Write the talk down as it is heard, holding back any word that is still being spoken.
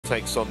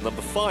takes on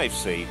number 5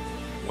 seed,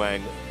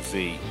 Wang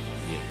Zhi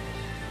Yi.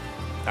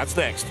 That's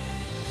next.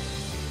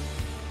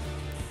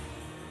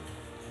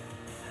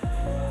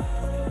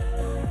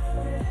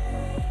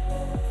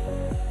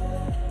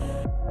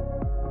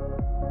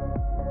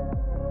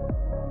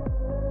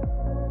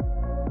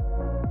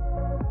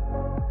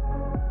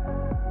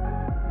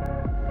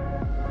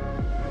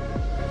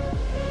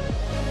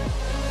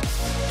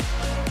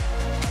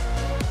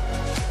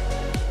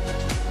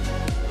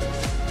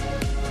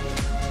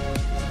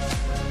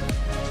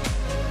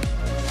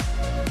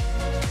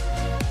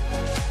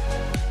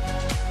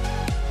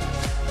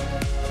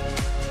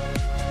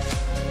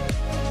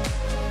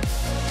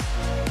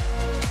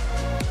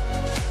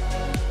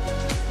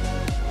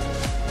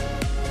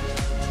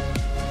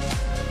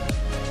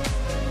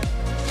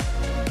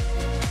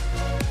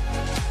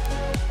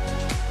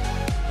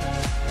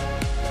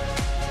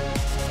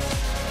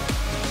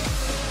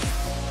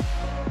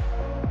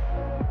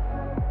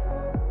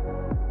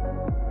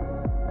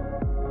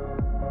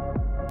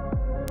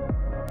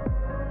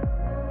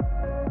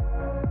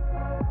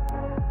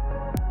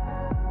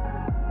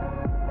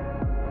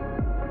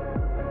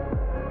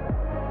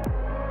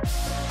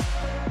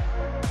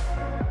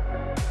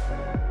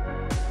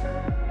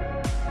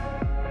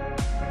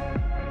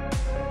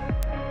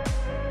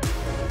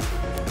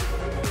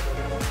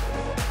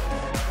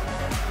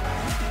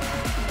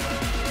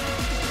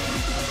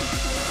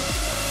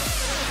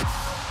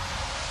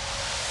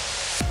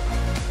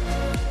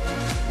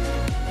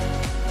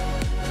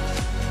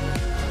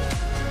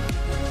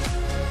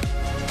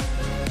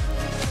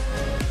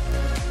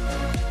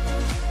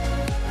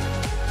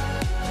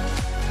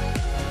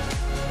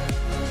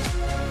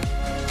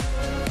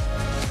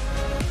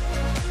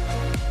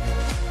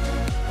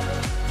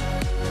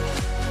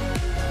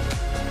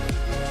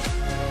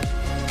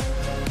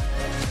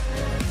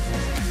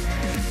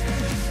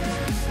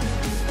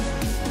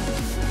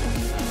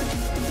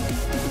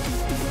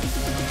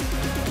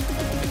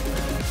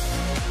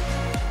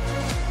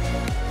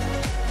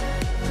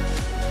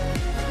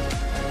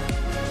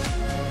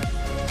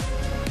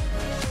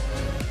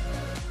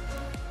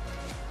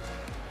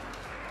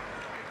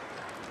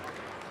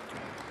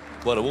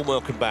 Well, a warm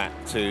welcome back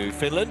to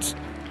Finland,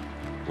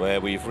 where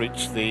we've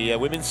reached the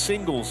women's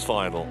singles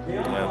final.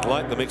 And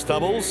like the mixed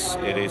doubles,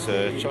 it is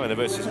a China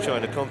versus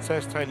China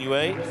contest. Han Yue,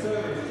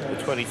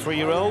 the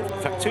 23-year-old, in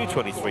fact, two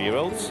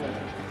 23-year-olds.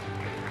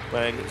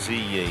 Wang Zhi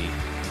Yi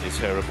is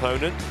her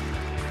opponent.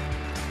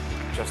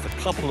 Just a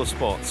couple of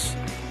spots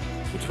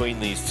between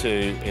these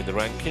two in the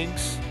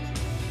rankings.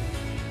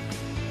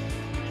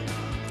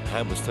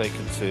 Han was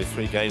taken to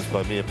 3 games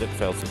by Mia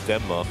Blichfeldt of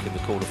Denmark in the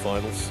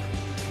quarterfinals.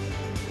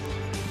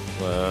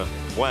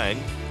 Wang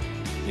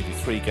needed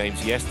 3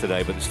 games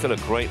yesterday, but it's still a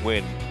great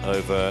win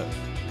over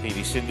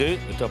PV Sindhu,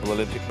 the double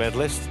Olympic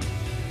medalist.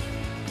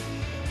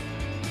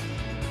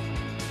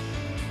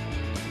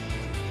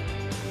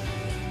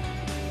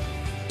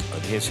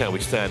 And here's how we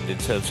stand in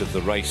terms of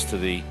the race to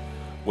the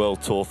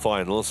World Tour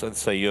finals. And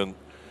Se-Young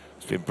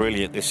has been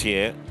brilliant this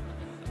year,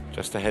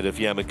 just ahead of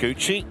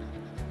Yamaguchi.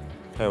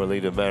 Power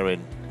leader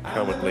Marin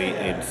currently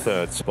in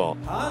 3rd spot.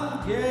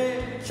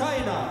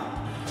 China.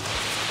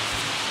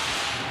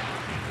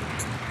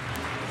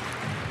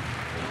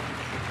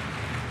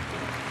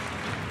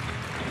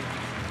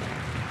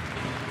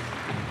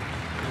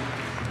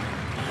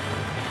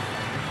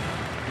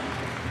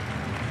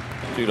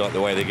 I do like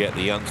the way they get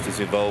the youngsters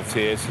involved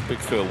here. It's a big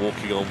thrill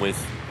walking on with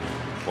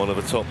one of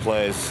the top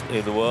players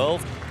in the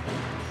world.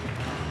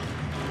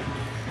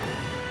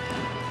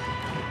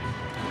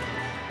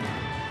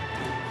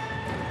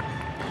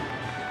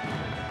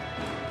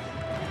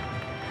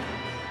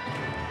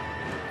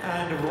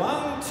 And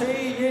Wang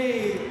Zhi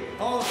Yi,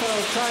 also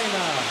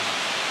China.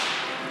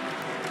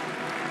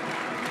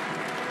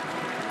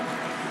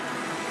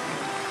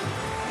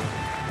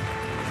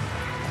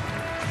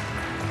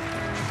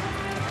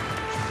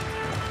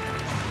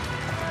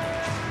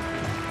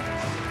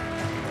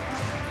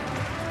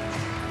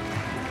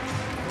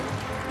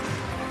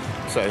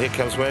 So here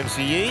comes Wang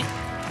Zhi Yi,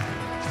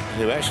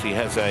 who actually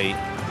has a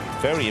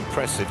very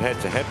impressive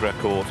head-to-head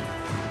record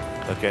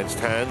against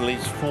Han,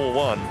 leads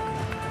 4-1.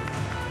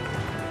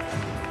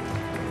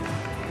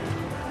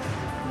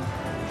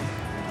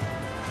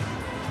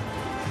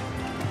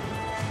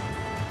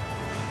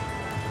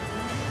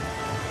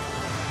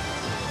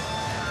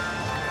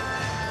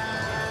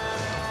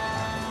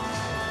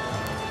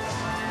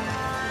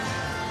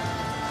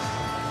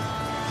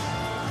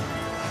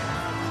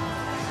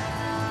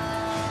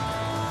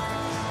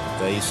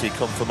 There you see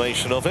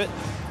confirmation of it.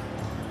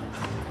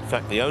 In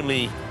fact, the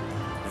only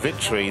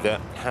victory that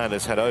Han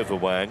has had over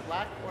Wang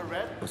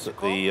was at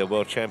the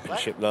World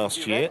Championship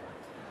last year,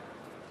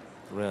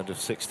 round of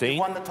 16. You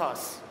won the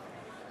toss.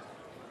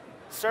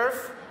 Serve,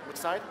 which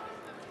side?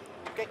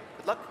 Okay,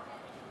 good luck.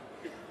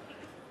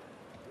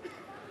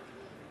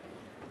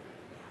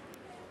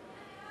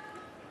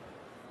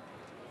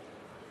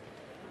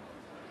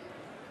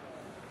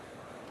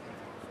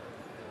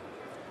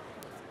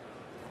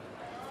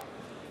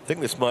 think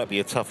this might be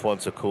a tough one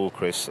to call,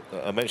 Chris.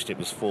 I mentioned it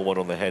was 4-1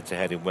 on the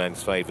head-to-head in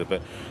Wang's favour, but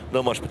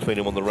not much between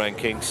them on the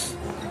rankings.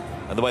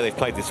 And the way they've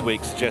played this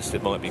week suggests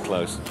it might be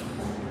close.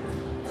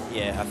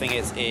 Yeah, I think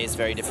it is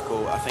very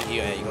difficult. I think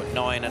you've got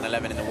 9 and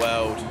 11 in the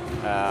world,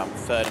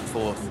 3rd and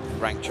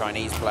 4th ranked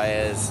Chinese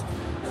players.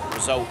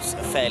 Results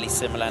are fairly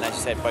similar, and as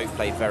you said, both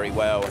played very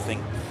well. I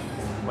think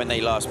when they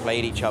last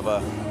played each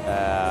other,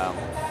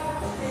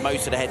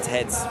 most of the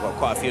head-to-heads, well,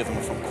 quite a few of them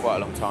were from quite a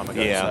long time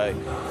ago. Yeah. So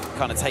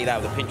kind of take that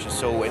with a pinch of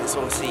salt. And it's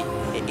obviously,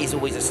 it is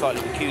always a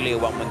slightly peculiar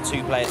one when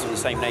two players from the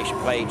same nation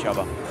play each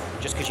other,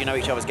 just because you know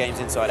each other's games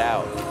inside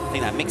out. I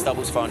think that mixed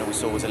doubles final we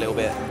saw was a little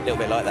bit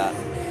like that.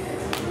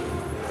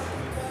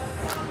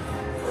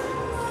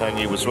 Han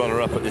Yu was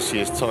runner-up at this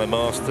year's Thai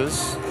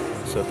Masters.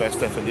 It's her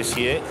best effort this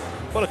year.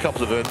 Won a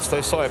couple of events,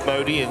 though. Syed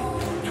Modi in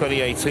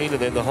 2018 and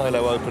then the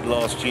Hilo Open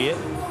last year.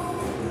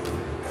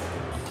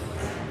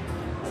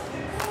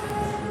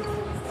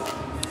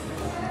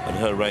 And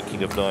her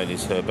ranking of 9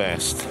 is her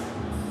best.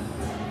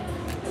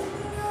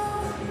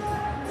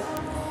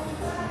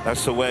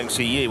 As for Wang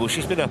Zhi Yi, well,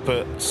 she's been up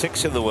at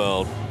 6 in the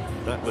world.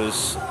 That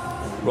was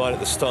right at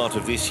the start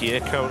of this year,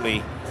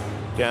 currently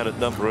down at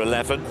number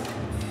 11.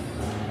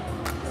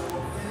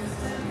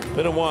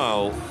 Been a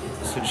while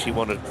since she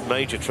won a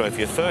major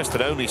trophy. Her first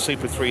and only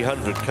Super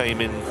 300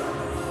 came in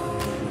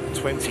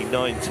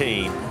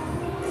 2019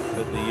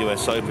 at the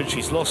US Open.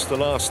 She's lost the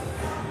last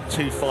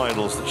 2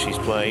 finals that she's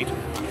played,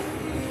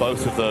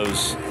 both of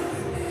those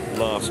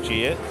last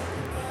year.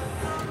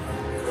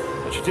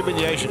 But she did win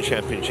the Asian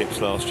Championships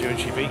last year, and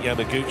she beat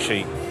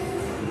Yamaguchi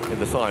in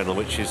the final,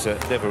 which is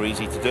never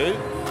easy to do.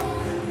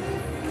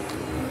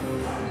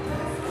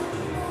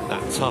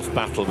 That tough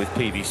battle with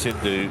PV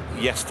Sindhu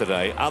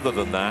yesterday, other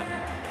than that,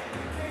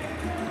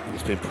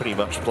 it's been pretty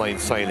much plain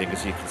sailing,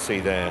 as you can see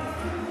there.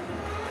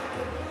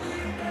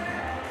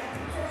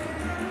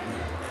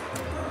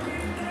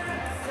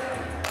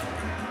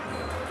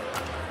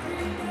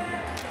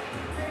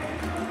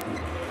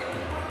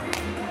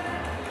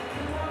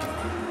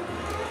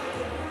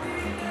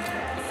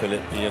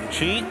 Philip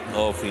Bianchi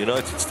of the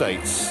United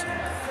States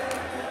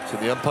to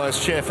the umpire's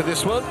chair for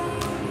this one.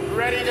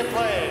 Ready to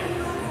play.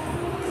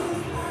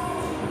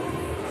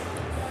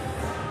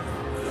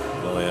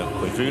 Maija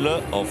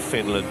Koivula of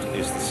Finland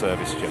is the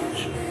service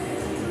judge.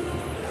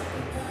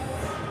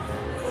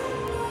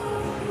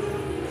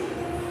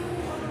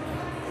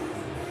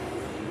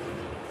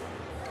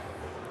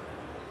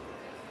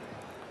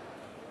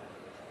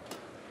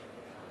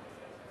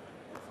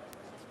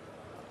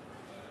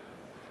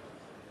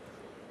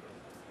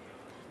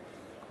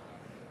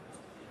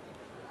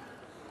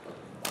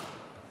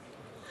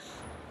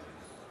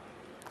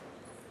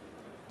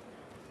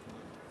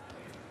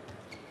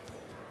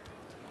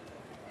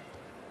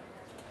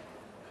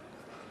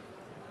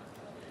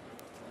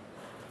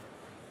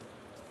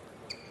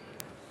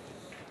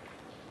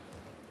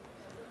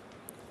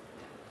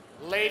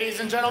 Ladies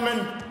and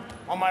gentlemen,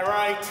 on my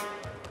right,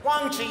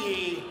 Wang Zhi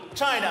Yi,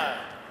 China.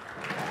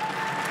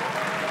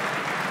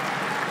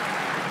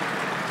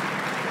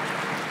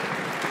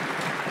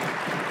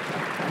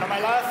 And on my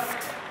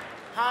left,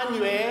 Han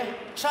Yue,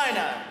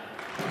 China.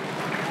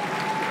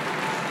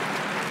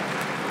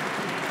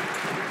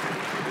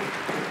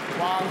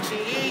 Wang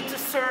Zhi Yi to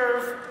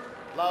serve,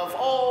 love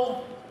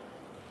all,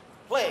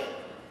 play.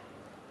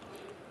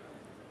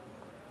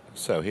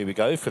 So here we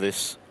go for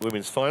this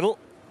women's final.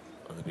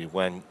 And it'll be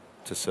Wang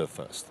to serve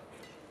first.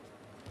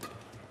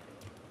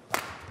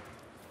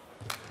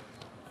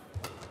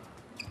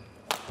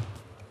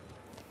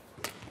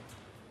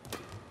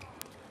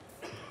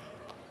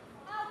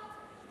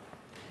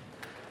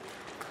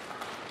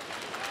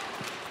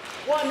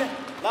 One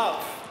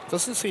love.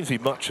 Doesn't seem to be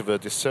much of a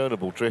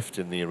discernible drift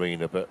in the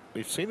arena, but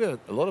we've seen a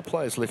lot of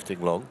players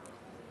lifting long.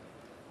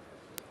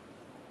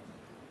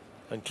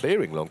 And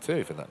clearing long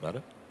too, for that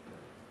matter.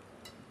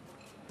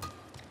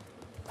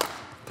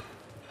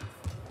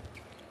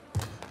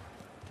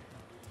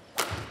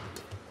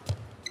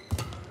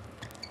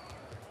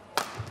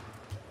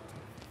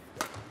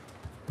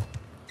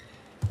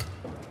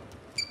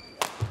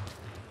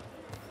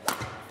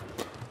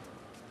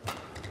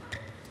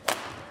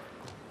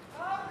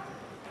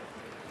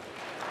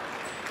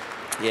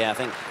 Yeah, I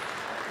think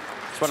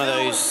it's one of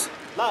those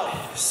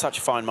such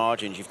fine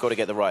margins. You've got to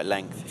get the right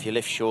length. If you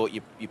lift short,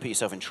 you put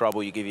yourself in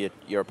trouble. You give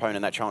your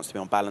opponent that chance to be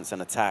on balance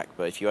and attack.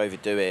 But if you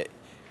overdo it,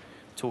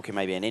 talking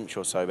maybe an inch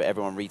or so, but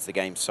everyone reads the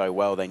game so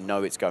well, they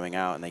know it's going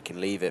out and they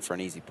can leave it for an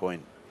easy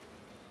point.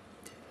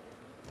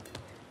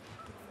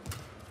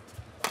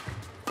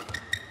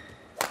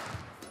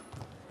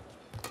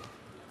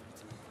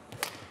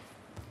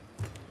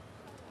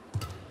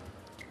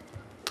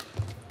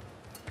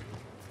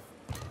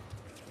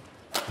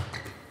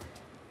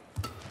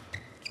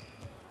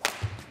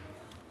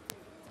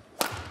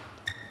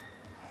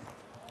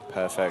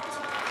 Perfect.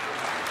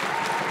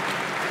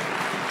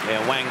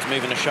 Yeah, Wang's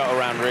moving the shot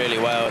around really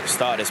well at the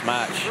start of this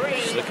match.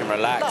 She's looking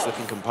relaxed,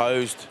 looking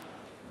composed.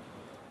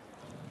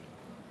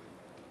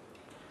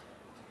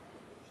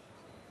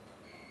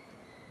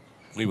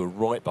 We were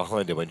right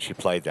behind her when she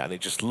played that, and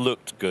it just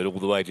looked good all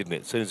the way, didn't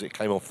it? As soon as it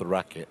came off the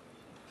racket.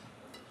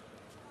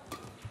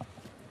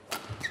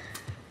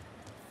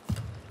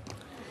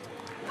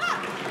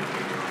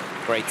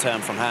 Great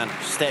turn from Han.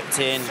 Stepped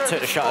in,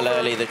 took the shuttle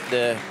early.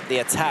 The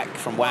attack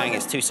from Wang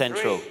is too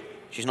central.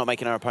 She's not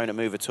making her opponent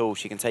move at all.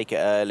 She can take it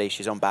early.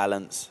 She's on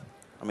balance.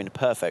 I mean, a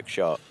perfect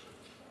shot.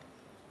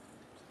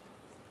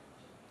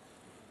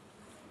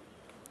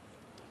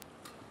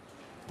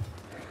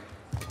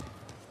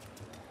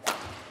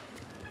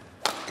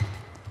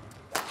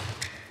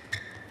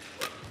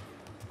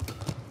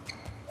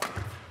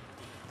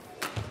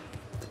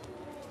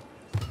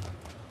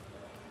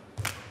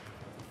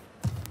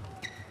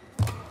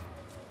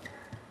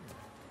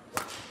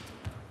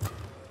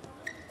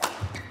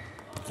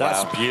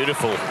 That's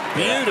beautiful,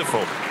 beautiful.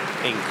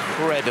 Yeah.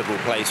 Incredible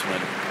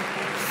placement.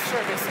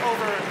 Service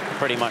over.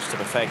 Pretty much to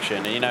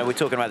perfection. And, you know, we're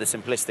talking about the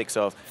simplistics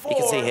of, you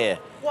can see here,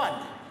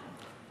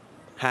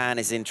 Han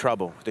is in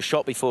trouble. The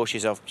shot before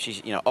she's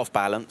off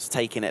balance,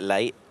 taking it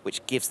late,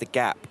 which gives the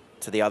gap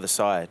to the other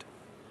side.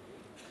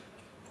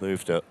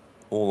 Moved it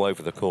all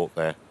over the court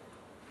there.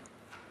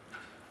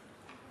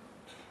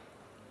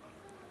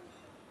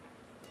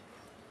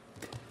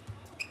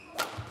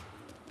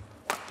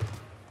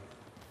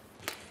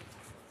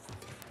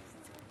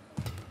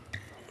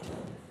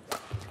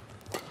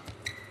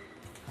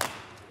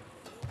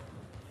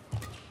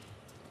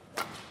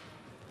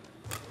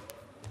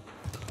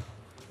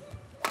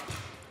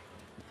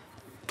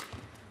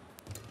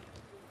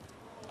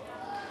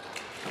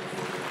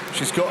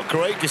 She's got a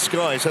great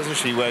disguise, hasn't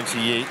she, Wang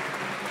Zhi Yi?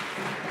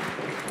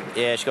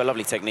 Yeah, she's got a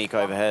lovely technique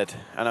overhead.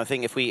 And I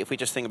think if we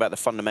just think about the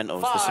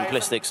fundamentals, the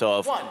simplistics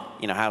of,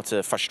 you know, how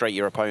to frustrate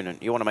your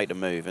opponent, you want to make the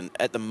move. And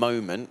at the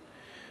moment,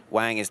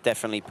 Wang is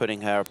definitely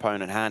putting her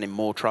opponent Han in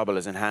more trouble,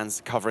 as in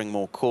Han's covering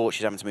more court.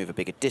 She's having to move a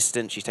bigger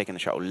distance. She's taking the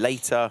shuttle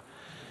later.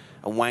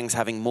 And Wang's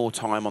having more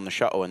time on the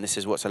shuttle, and this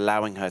is what's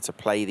allowing her to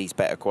play these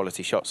better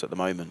quality shots at the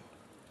moment.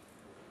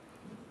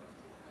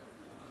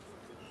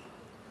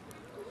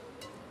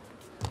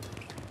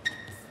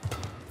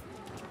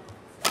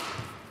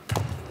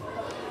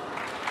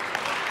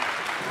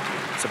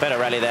 It's a better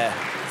rally there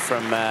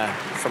from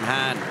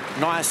Han.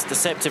 Nice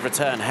deceptive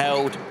return,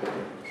 held.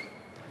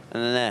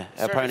 And then there,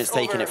 her opponent's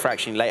taking it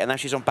fractionally late, and now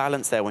she's on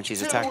balance there when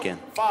she's attacking.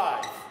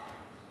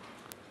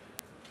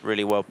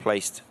 Really well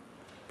placed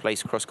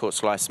cross-court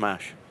slice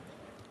smash.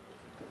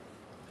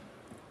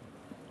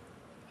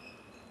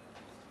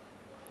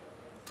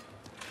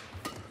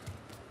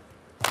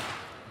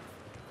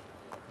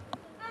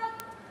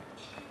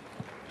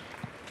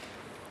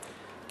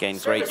 Again,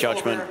 great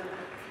judgment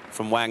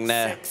from Wang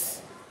there.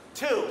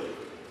 6-2.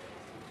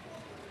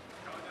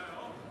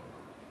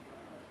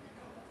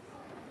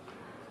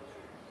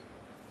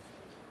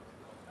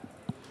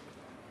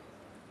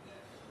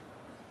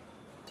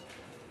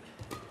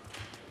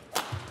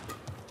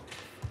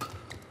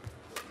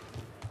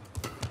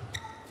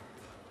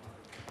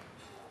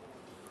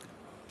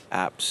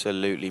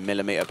 Absolutely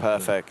millimeter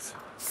perfect.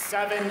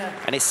 7.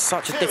 And it's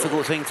such a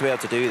difficult thing to be able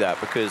to do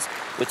that, because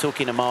we're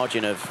talking a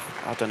margin of,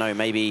 I don't know,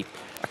 maybe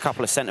a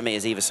couple of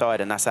centimeters either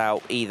side, and that's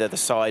out either the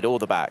side or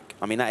the back.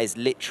 I mean, that is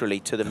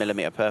literally to the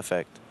millimeter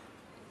perfect.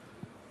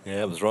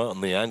 Yeah, it was right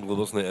on the angle,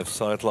 wasn't it, of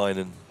sideline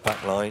and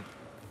back line.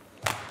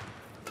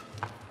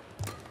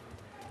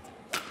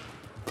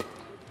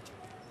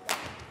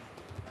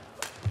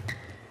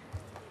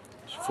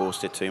 Just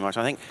forced it too much.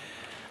 I think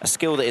a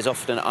skill that is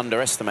often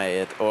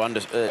underestimated or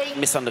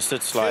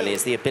misunderstood slightly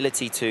is the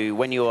ability to,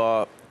 when you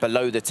are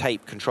below the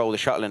tape, control the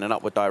shuttle in an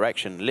upward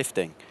direction,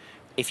 lifting.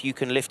 If you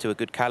can lift to a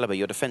good caliber,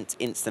 your defense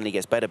instantly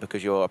gets better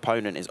because your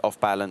opponent is off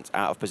balance,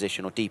 out of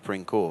position, or deeper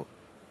in court.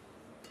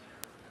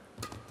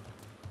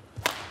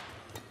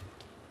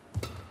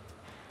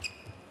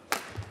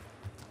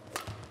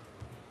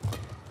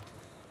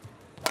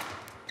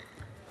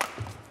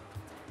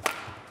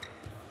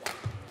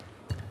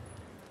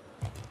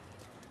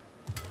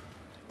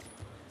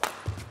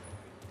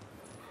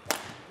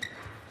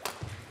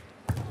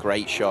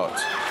 Great shot.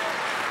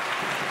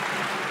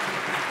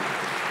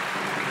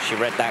 She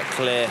read that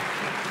clear.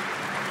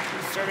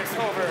 Service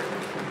over.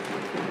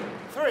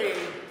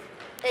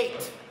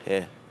 3-8.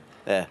 Here,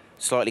 there.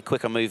 Slightly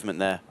quicker movement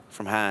there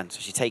from Han.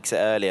 So she takes it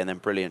early and then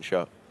brilliant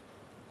shot.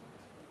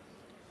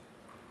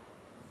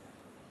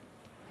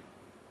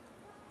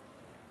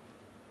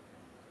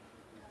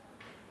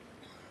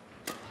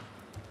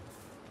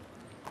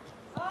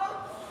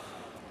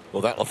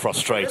 Well, that'll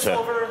frustrate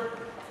her.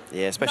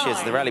 Yeah, especially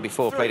as the rally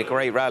before played a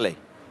great rally.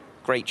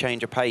 Great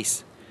change of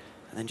pace.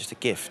 And then just a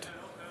gift.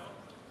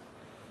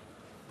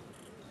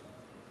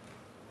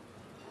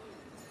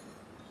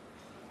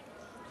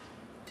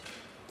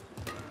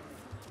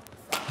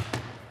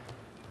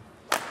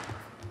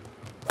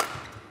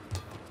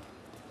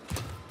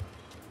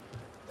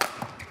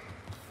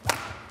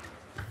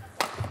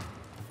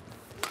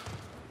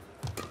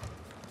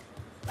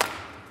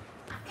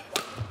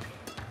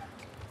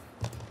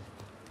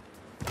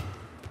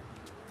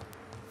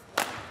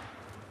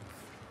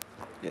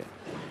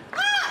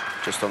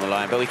 Just on the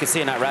line, but we can see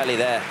in that rally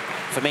there,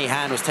 for me,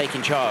 Han was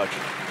taking charge.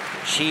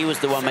 She was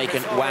the one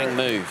making Wang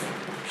move.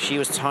 She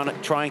was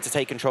trying to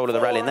take control of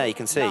the rally, and there you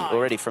can see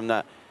already from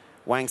that,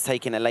 Wang's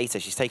taking it later,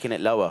 she's taking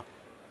it lower.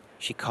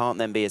 She can't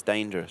then be as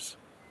dangerous.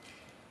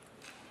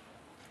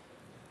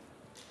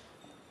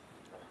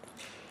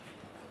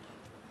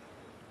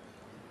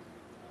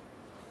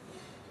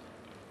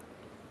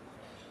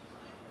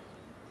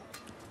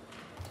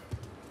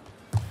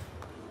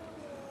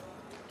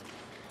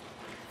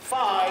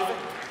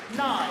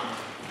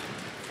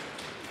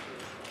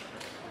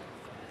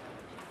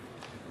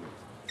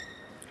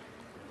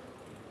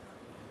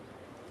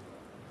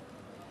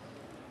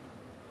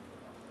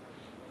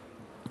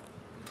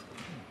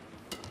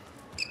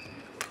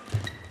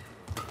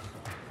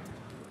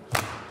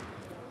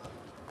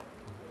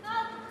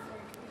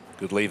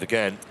 Good leave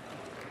again.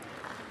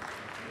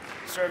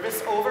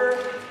 Service over,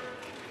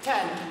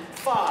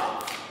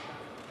 10-5.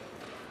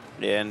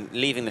 Yeah, and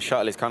leaving the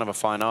shuttle is kind of a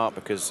fine art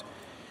because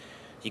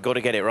you got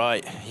to get it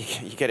right.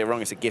 You get it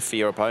wrong, it's a gift for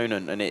your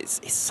opponent, and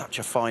it's such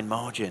a fine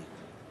margin.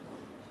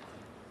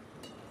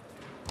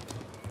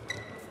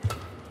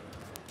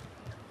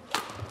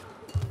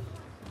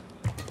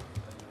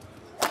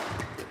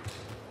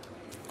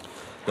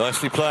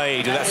 Nicely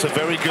played, and that's a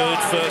very good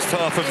first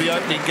half of the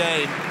opening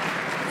game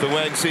for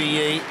Wang Zhi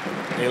Yi.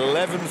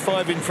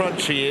 11-5 in front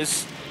she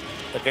is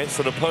against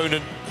an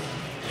opponent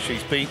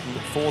she's beaten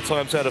 4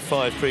 times out of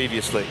 5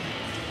 previously.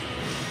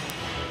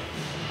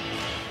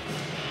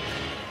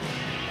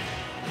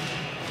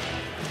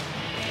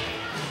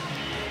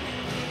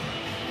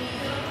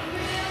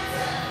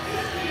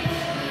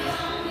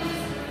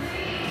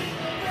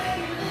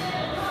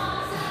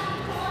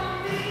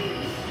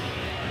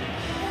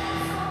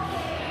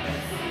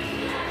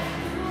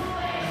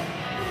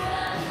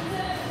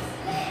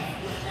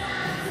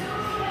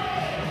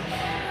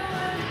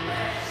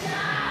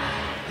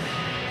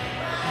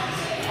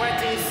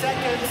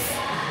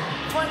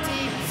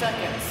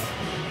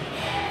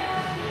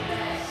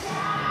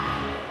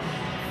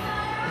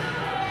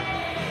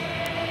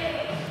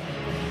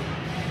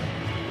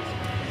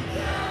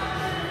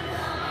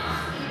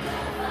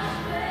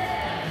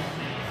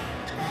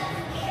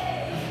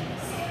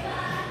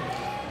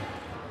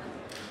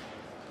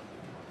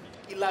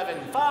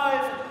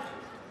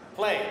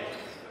 Play.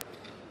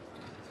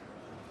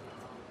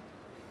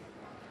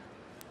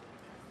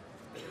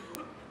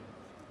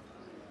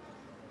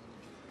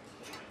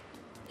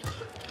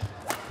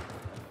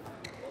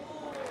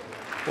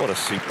 What a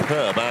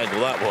superb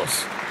angle that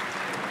was.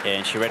 Yeah,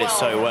 and she read it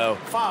so well.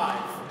 5.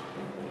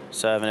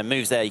 Serving and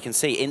moves there. You can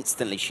see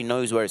instantly she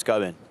knows where it's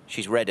going.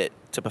 She's read it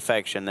to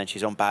perfection, then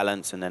she's on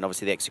balance, and then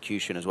obviously the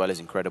execution as well is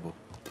incredible.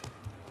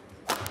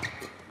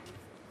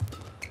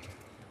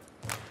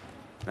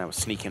 That was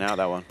sneaking out,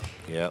 that one.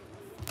 Yeah.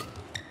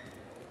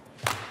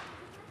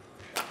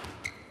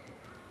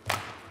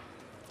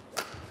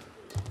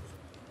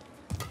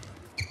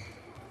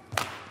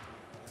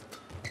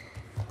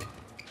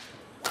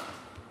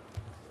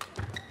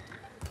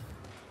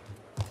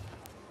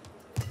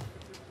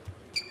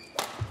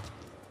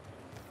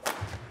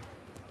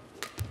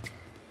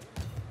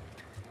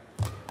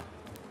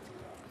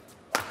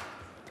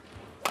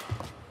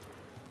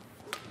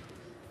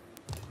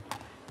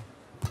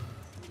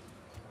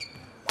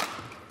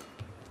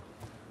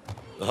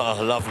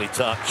 Oh, lovely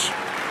touch.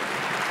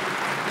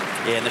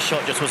 Yeah, and the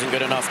shot just wasn't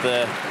good enough.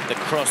 The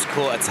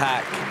cross-court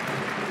attack.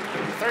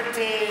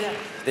 13.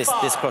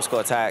 This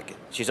cross-court attack,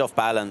 she's off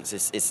balance.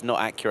 It's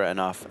not accurate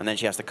enough, and then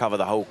she has to cover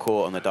the whole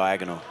court on the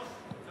diagonal.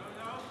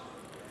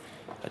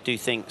 I do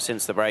think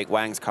since the break,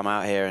 Wang's come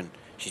out here and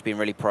she's been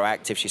really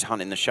proactive. She's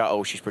hunting the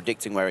shuttle. She's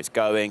predicting where it's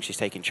going. She's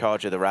taking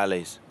charge of the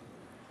rallies,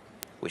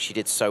 which she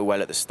did so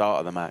well at the start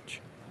of the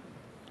match.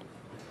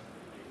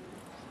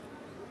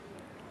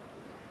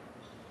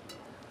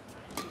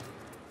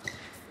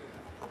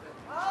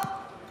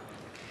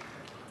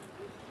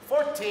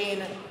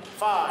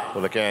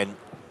 Well, again,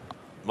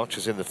 much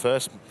as in the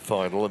first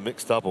final in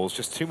mixed doubles,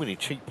 just too many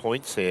cheap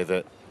points here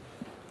that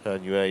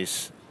Han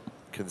Yue's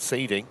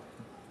conceding.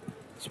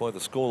 That's why the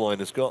scoreline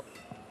has got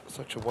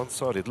such a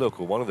one-sided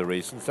look, or one of the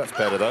reasons. That's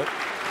better, though.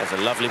 There's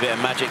a lovely bit of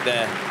magic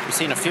there. We've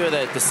seen a few of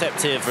the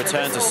deceptive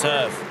returns to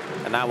serve,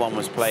 and that one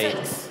was played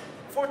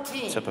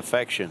to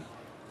perfection.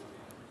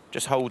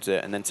 Just holds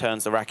it and then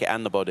turns the racket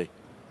and the body.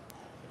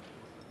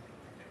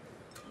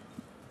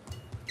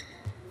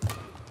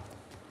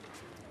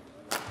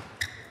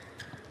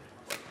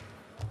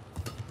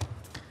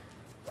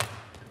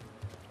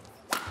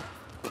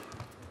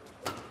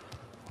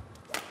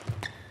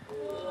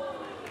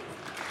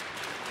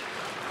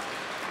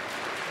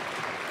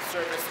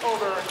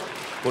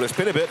 Well, it's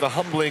been a bit of a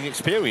humbling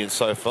experience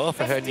so far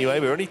for Han Yue.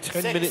 We're only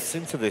 10 minutes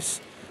into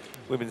this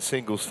women's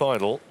singles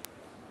final.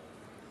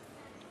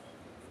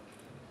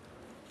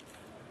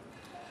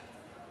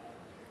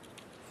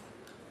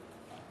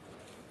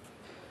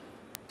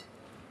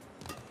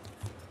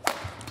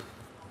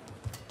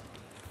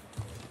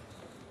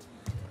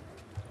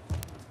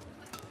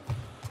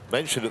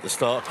 Mentioned at the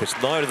start, Chris,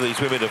 neither of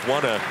these women have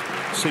won a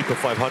Super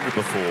 500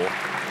 before.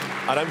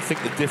 I don't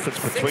think the difference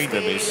between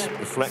them is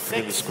reflected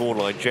in the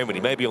scoreline generally,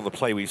 maybe on the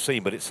play we've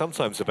seen, but it's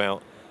sometimes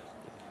about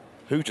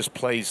who just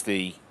plays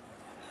the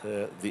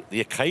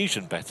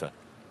occasion better.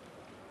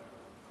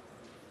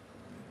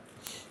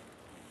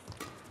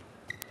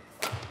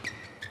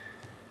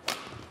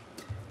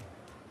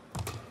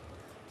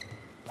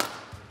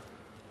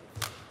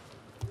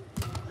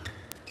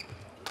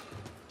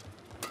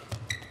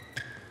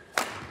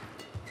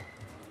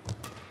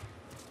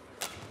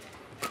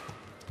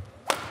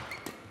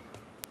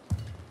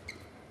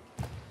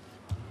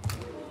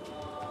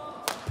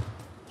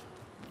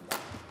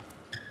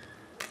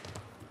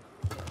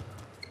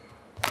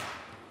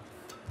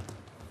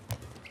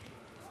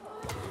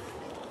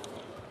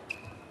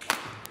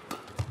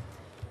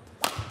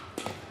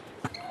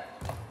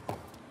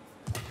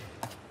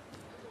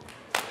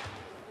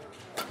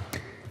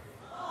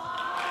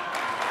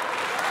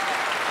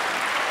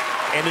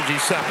 Energy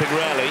sapping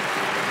rally.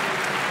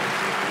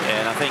 Yeah,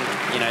 and I think,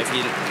 you know, if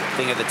you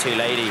think of the two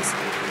ladies,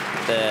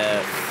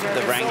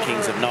 the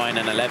rankings of 9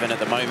 and 11 at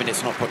the moment,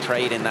 it's not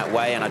portrayed in that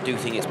way, and I do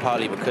think it's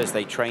partly because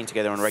they train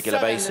together on a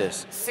regular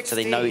basis, so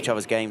they know each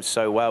other's games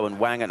so well. And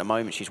Wang at the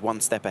moment, she's one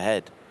step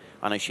ahead.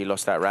 I know she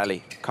lost that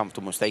rally,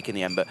 comfortable mistake in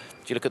the end, but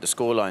if you look at the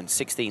scoreline,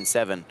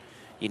 16-7,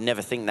 you'd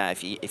never think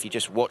that if you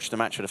just watch the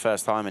match for the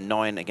first time, and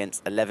 9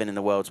 against 11 in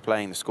the world's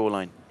playing, the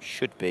scoreline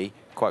should be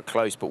quite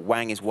close, but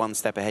Wang is one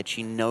step ahead.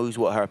 She knows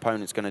what her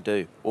opponent's going to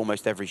do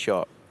almost every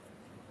shot.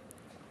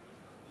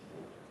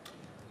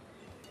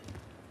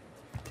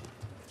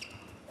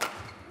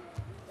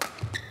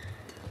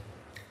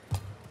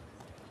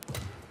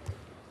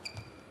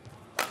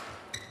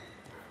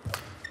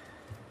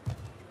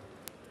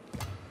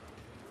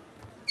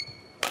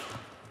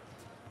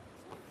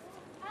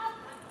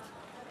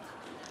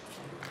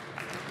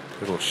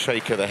 Little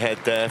shake of the head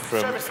there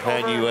from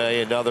Han Yue,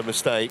 another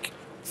mistake.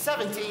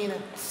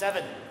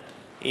 17-7.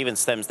 Even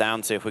stems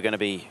down to, if we're going to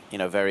be, you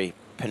know, very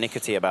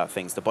pernickety about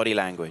things, the body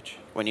language.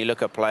 When you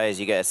look at players,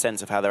 you get a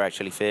sense of how they're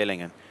actually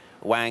feeling. And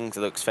Wang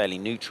looks fairly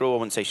neutral. I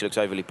wouldn't say she looks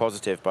overly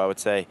positive, but I would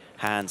say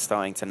Han's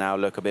starting to now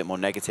look a bit more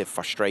negative,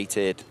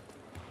 frustrated.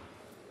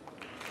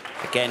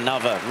 Again,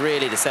 another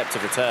really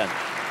deceptive return.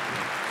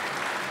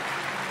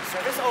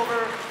 Service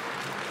over.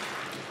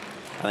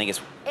 I think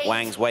it's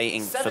Wang's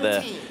waiting for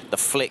the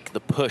flick,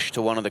 the push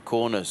to one of the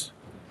corners.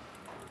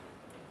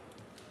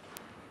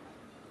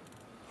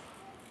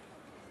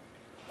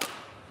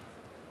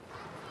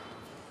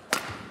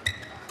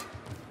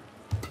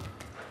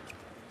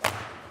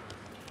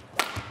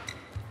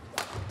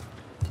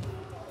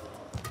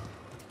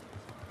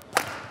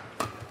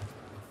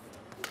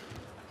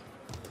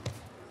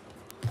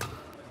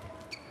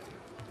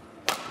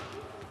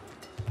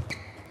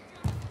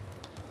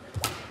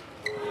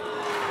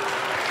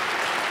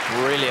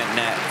 Brilliant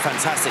net,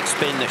 fantastic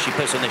spin that she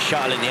puts on the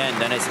shuttle in the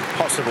end, and it's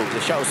impossible.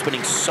 The shuttle's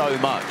spinning so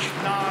much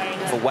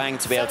for Wang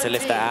to be able to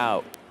lift that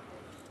out.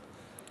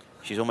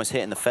 She's almost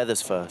hitting the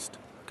feathers first.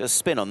 Got a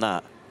spin on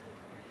that.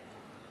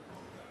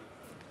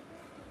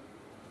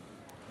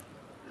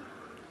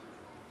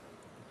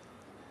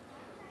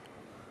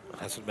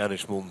 Hasn't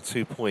managed more than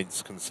 2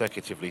 points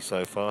consecutively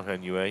so far,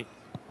 Han Yue.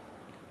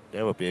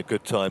 Now would be a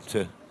good time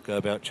to go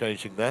about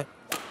changing that.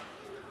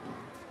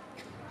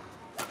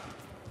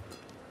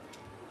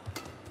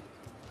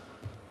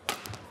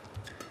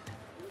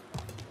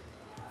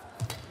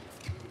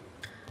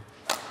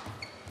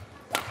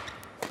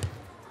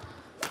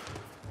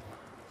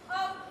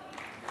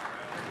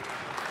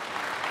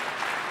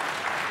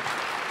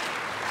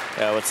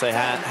 Yeah, I would say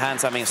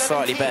Han's having a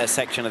slightly better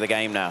section of the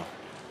game now.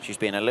 She's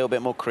being a little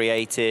bit more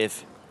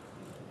creative,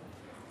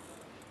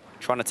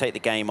 trying to take the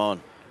game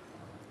on,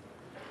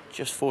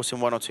 just forcing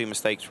 1 or 2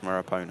 mistakes from her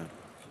opponent.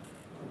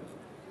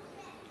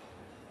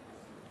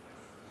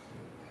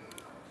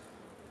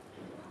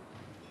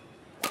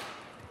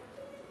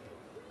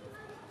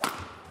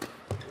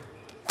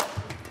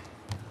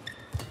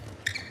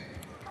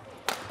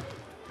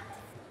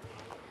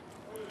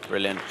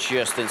 Brilliant,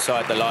 just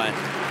inside the line.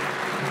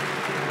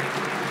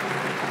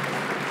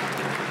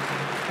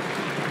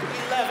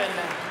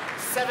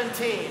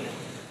 17.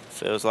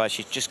 Feels like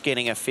she's just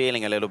getting her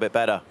feeling a little bit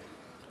better.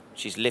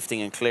 She's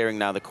lifting and clearing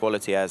now. The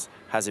quality has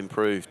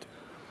improved.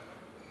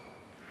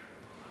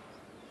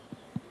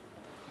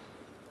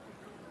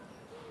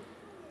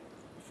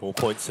 Four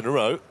points in a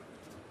row.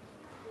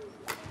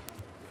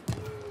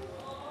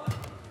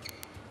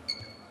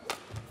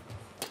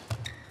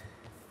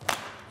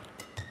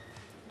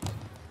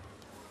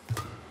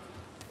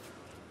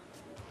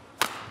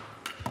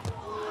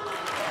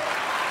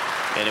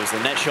 And it was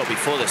the net shot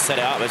before that set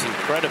it up. It was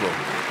incredible.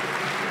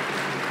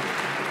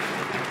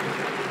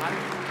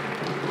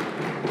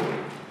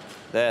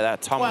 There,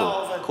 that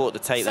tumble caught the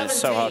tape, and it's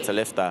so hard to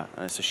lift that,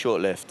 and it's a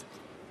short lift.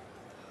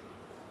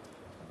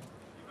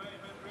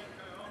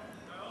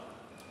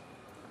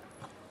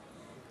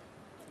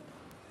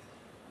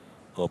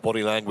 Well,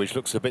 body language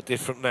looks a bit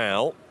different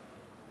now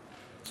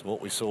to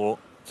what we saw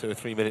 2 or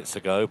 3 minutes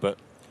ago, but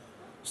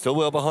still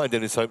well behind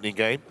in this opening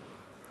game.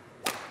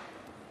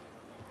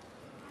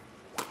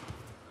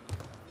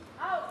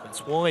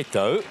 It's wide,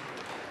 though.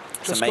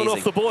 Just amazing. gone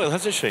off the boil,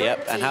 hasn't she?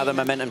 Yep, and how the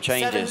momentum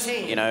changes.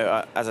 17. You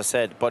know, as I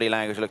said, body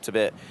language looked a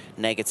bit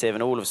negative,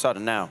 and all of a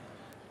sudden now,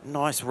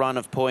 nice run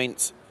of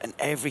points, and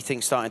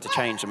everything's starting to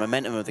change, the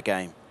momentum of the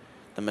game.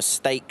 The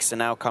mistakes are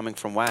now coming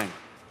from Wang.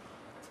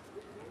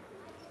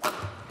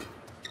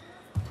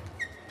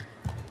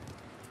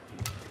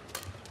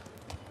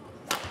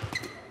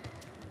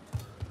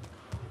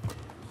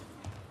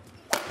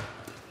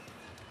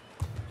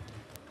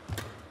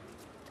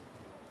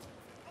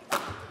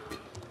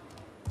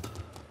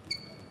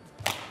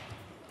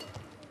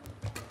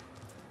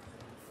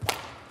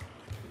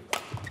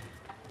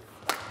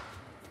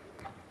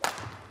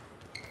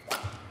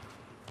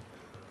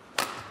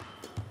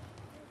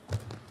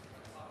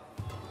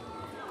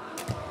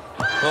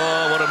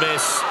 Oh, what a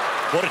miss.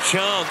 What a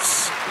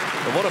chance.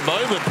 And what a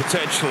moment,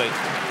 potentially.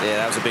 Yeah,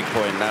 that was a big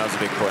point. That was a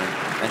big point.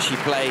 And she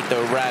played the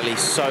rally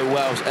so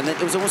well. And then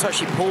it was almost like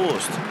she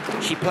paused.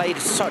 She played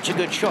such a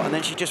good shot, and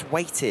then she just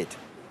waited.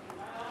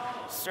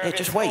 Yeah,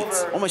 just wait.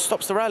 Almost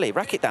stops the rally.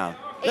 Racket down.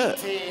 Look.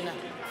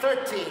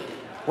 18-13.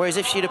 Whereas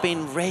if she'd have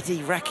been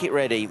ready, racket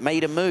ready,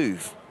 made a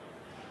move,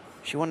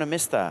 she wouldn't have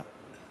missed that.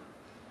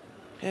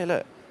 Yeah,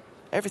 look.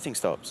 Everything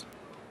stops.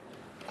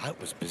 That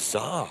was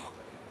bizarre.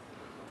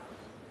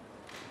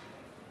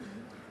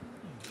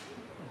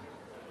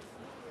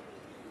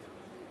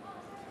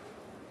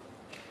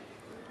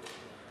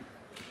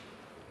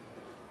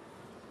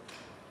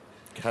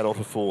 Cannot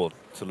afford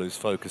to lose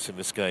focus in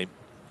this game.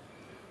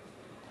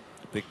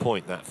 Big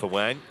point, that, for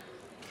Wang.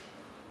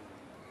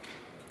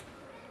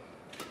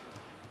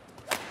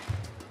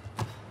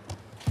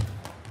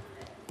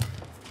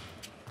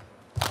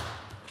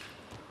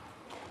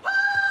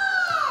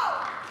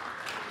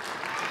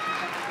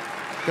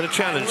 Going to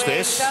challenge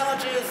this.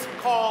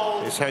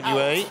 Is Han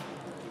Yue.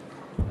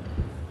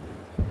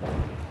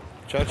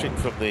 Judging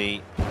from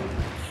the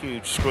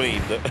huge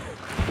scream that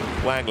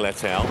Wang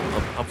let out,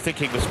 I'm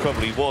thinking this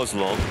probably was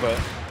long, but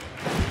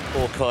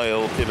Hawkeye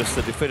will give us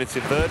the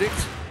definitive verdict.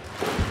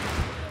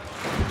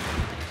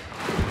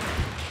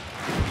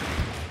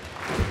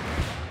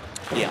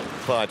 Yeah,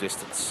 fire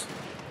distance.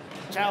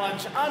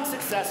 Challenge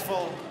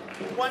unsuccessful.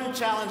 One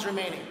challenge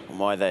remaining. And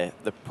why the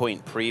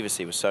point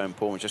previously was so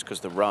important, just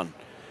because the run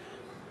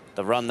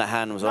that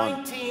Han was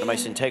on. The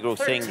most integral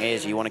thing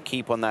is you want to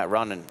keep on that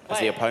run, and as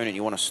the opponent,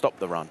 you want to stop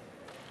the run.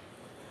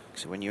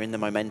 So when you're in the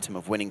momentum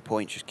of winning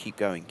points, just keep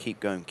going, keep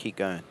going, keep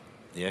going.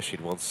 Yeah, she'd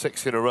won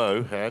 6 in a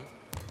row, Han.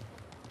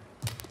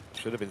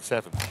 Should have been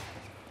 7.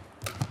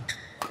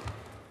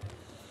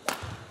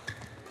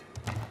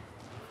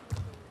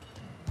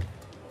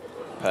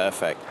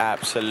 Perfect,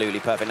 absolutely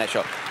perfect net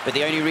shot. But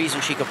the only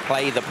reason she could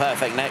play the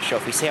perfect net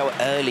shot, we see how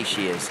early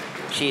she is.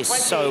 She is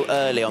so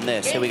early on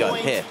this. Here we go,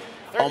 here.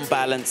 On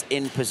balance,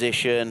 in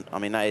position. I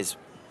mean, that is,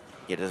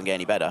 yeah, it doesn't get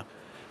any better.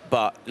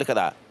 But look at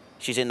that.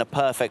 She's in the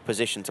perfect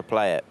position to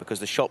play it because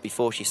the shot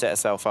before she set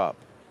herself up.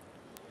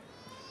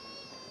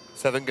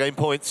 7 game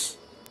points.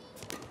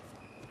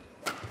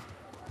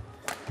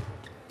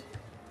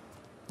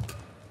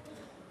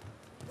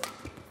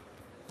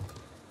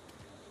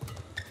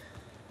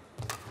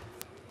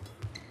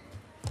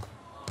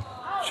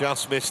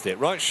 Just missed it.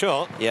 Right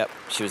shot. Yep,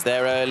 she was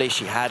there early.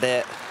 She had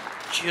it.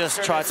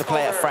 Just tried to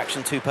play it a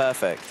fraction too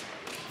perfect.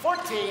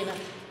 14-20.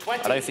 I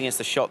don't think it's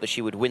the shot that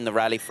she would win the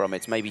rally from.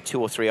 It's maybe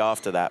 2 or 3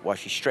 after that, while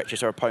she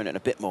stretches her opponent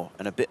a bit more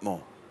and a bit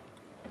more.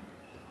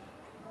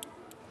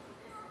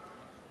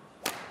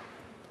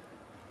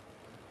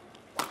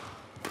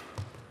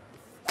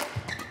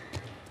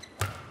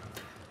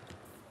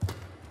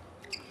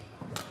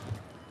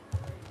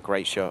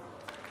 Great shot.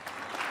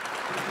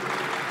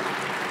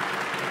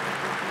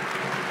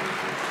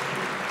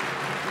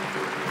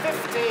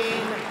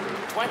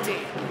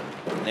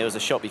 And there was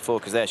a shot before,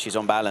 because there she's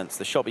on balance.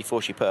 The shot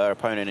before, she put her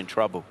opponent in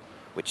trouble,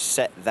 which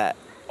set that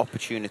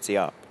opportunity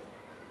up.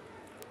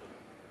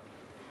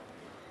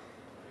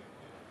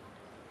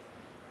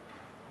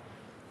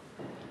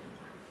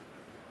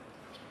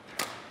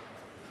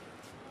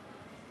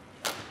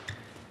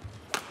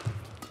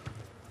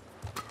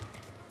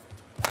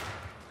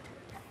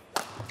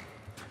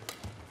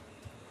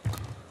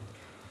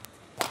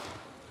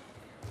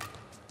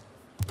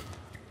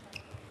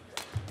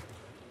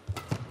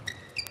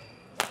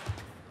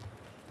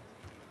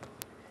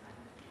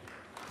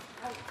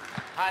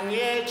 Han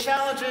Yue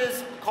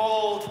challenges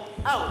called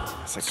out.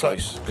 It's a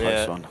close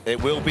one.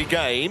 It will be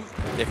game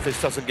if this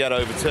doesn't get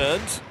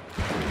overturned. It's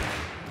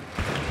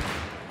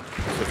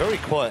a very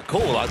quiet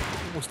call. I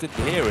almost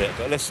didn't hear it,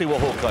 but let's see what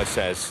Hawkeye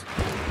says.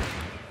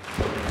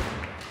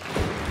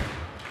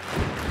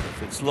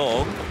 If it's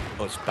long,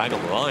 oh, it's bang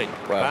on the line.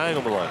 Wow. Bang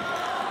on the line.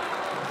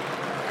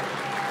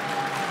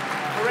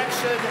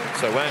 Correction.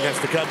 So Wang has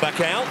to come back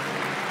out,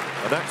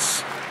 and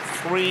that's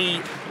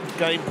 3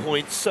 game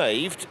points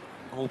saved,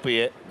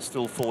 albeit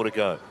still 4 to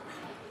go.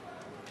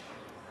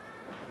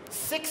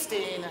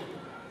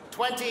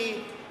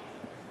 16-20,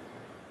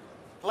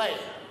 play.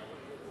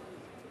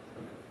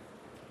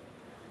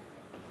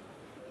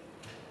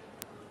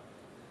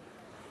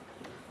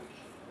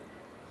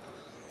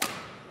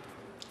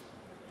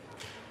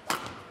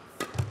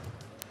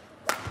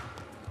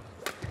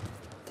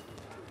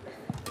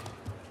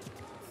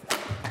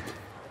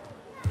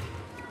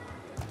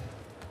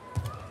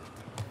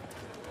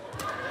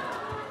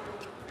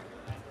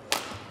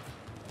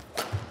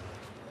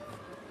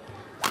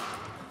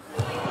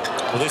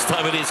 Well, this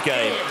time it is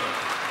game.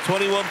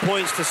 21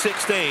 points to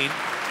 16.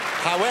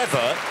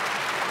 However,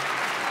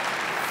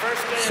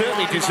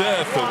 certainly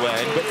deserved for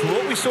Wang, but from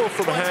what we saw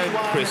from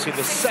Han, Chris, in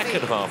the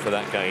second half of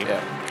that game,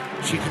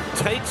 she can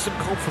take some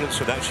confidence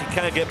from that. She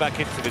can get back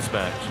into this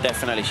match.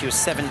 Definitely. She was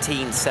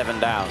 17-7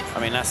 down. I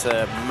mean, that's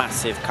a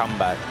massive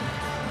comeback.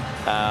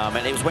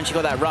 And it was when she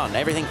got that run,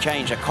 everything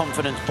changed. Her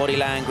confidence, body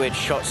language,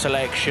 shot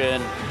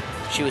selection.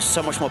 She was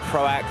so much more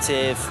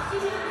proactive.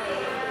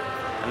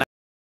 And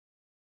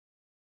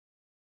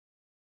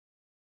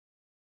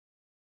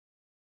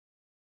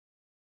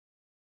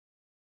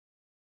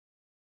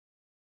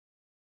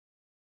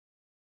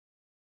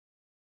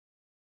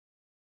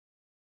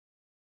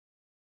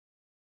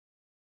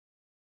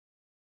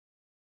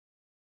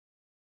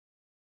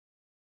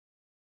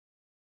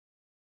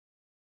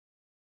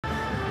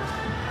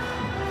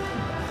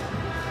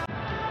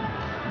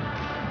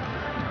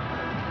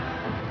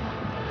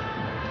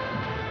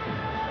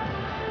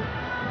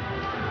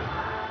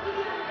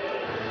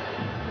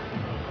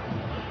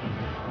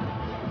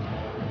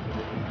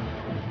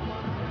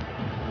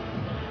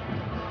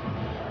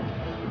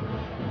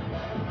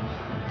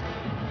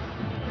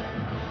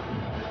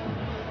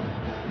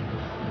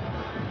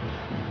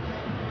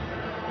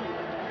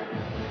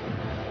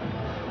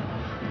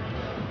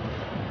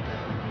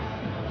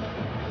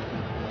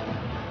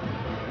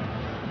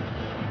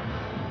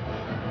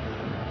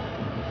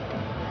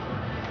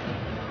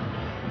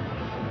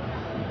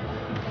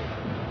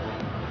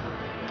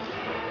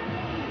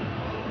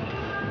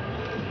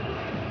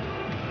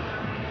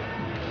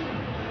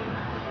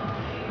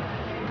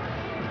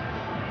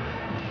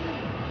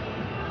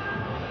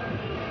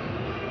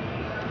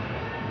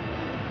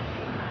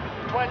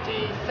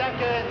 20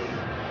 seconds.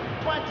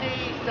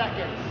 20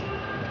 seconds.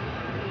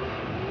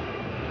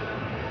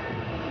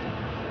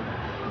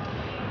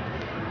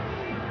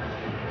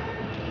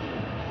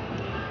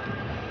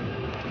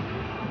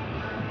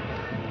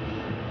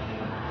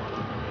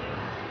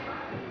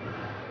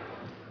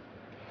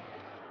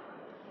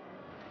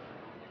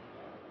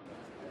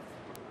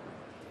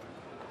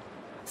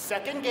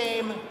 Second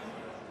game.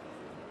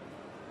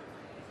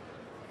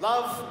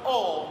 Love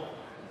all.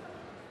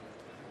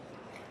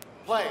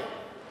 Play.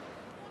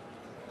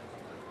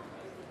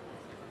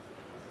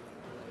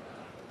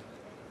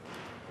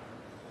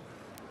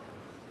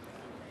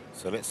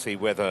 So let's see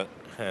whether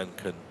Han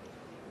can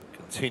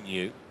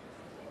continue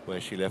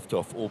where she left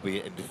off,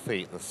 albeit in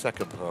defeat in the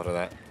second part of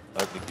that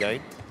opening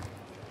game.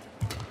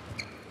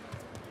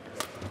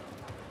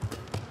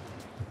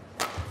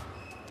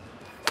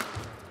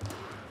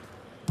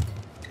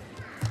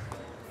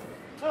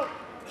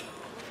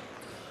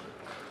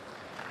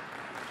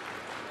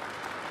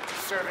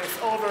 Service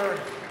over.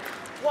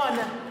 1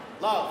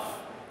 love.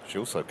 She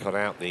also cut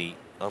out the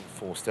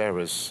unforced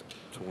errors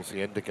towards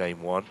the end of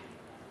game one.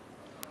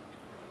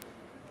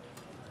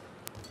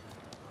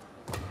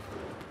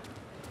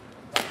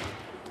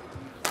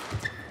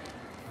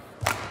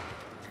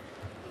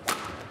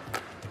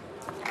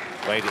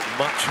 Made it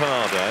much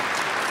harder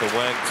for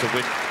Wang to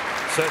win,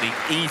 certainly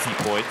easy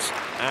points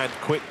and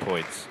quick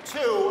points.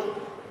 2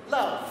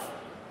 love.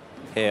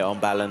 Here on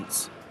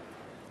balance,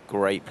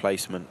 great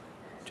placement,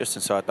 just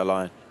inside the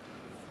line.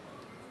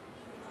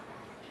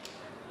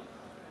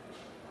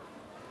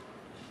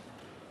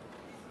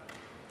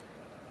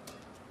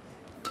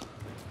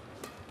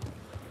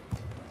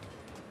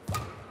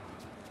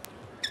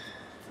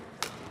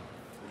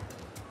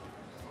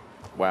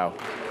 Wow.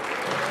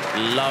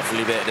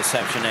 Lovely bit of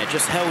deception there.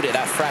 Just held it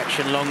that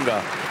fraction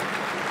longer.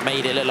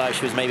 Made it look like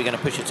she was maybe going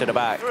to push it to the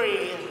back.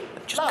 3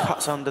 Just love.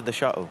 cuts under the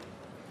shuttle.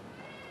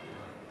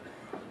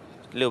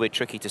 A little bit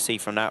tricky to see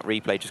from that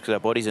replay just because her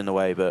body's in the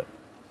way, but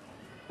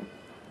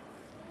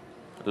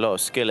a lot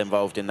of skill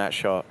involved in that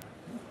shot.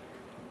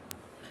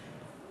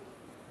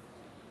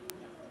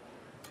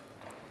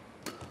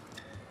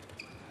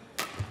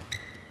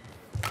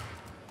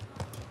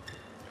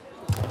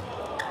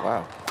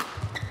 Wow.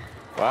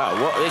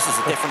 Wow, what, this is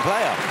a different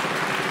player.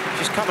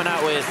 She's coming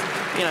out with,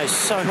 you know,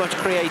 so much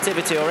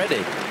creativity already.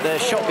 The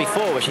shot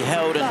before where she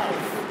held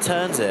and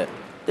turns it.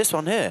 This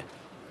one here,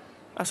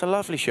 that's a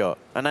lovely shot.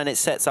 And then it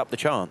sets up the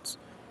chance.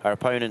 Her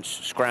opponent's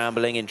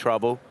scrambling, in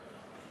trouble.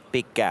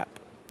 Big gap.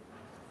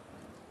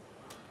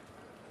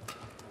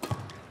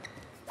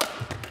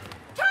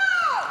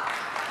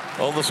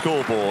 On the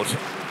scoreboard,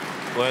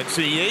 Wang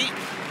Zhi Yi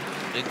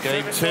in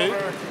game two.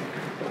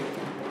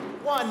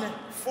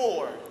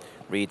 1-4.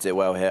 Reads it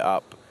well here,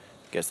 up,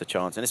 gets the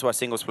chance. And this is why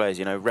singles players,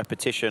 you know,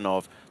 repetition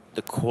of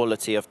the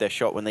quality of their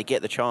shot. When they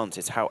get the chance,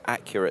 it's how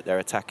accurate their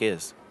attack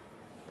is.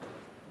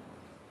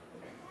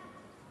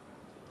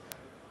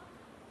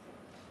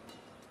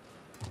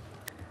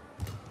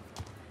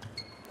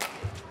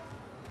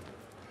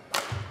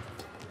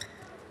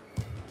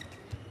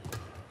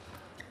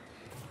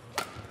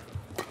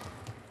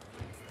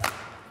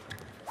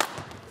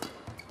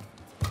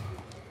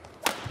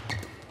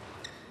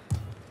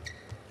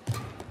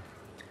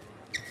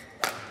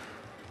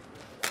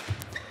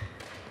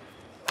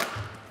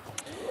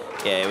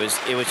 Yeah,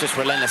 it was just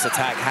relentless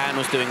attack. Han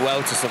was doing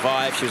well to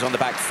survive. She was on the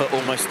back foot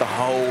almost the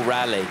whole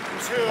rally.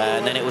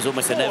 And then it was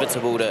almost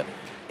inevitable that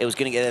it was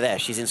going to get her there.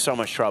 She's in so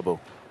much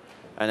trouble.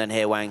 And then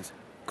here, Wang's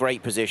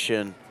great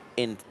position,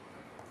 in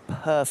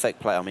perfect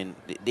play. I mean,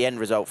 the end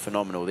result,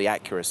 phenomenal, the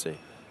accuracy.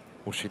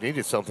 Well, she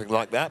needed something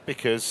like that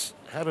because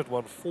Han had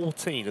won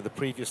 14 of the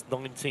previous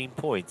 19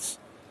 points,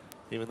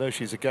 even though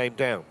she's a game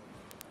down.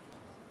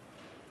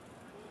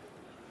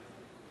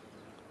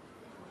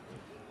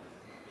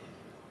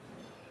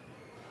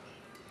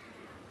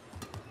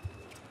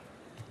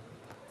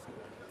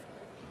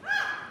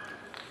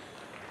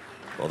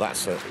 Well,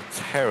 that's a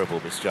terrible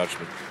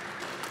misjudgment.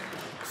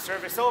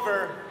 Service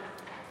over,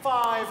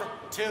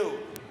 5-2.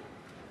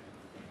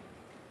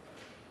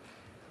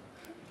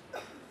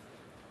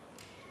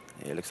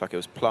 Yeah, it looks like it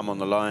was plumb on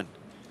the line.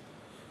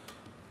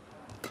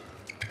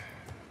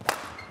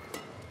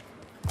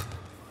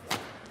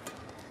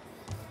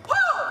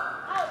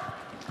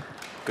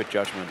 Good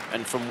judgment.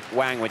 And from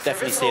Wang, we're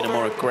definitely seeing a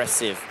more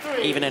aggressive,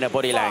 even in her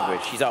body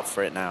language. She's up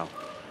for it now.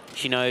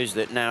 She knows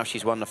that now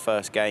she's won the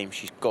first game,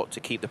 she's got to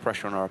keep the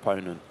pressure on her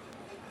opponent.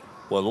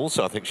 Well,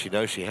 also, I think she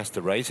knows she has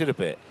to raise it a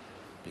bit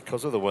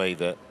because of the way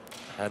that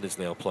Han is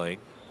now playing.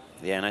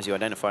 Yeah, and as you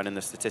identified in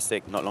the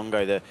statistic not long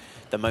ago,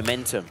 the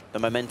momentum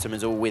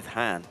is all with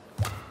Han.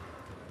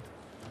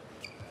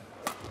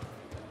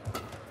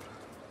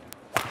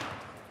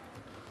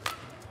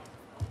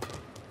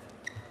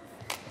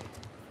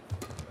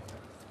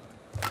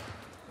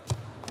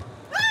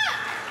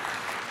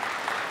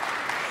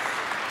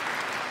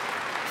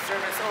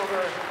 Service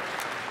over,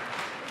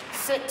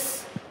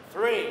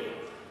 6-3.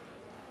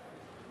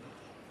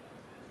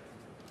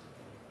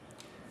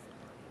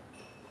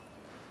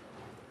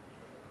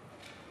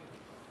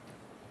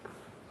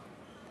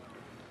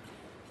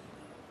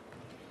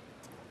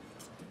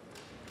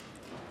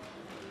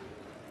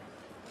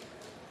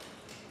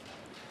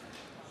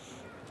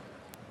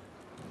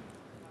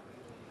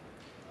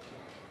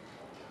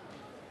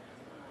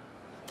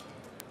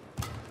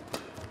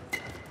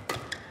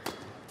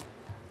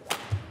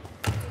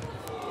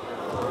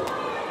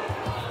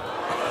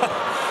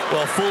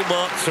 Well, full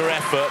marks for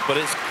effort, but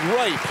it's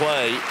great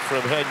play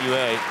from Han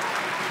Yue.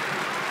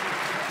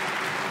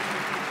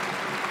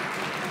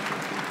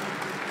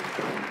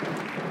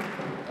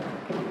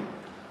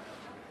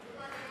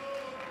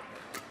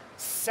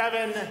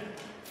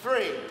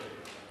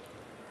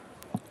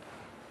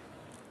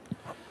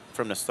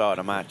 From the start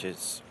of the match,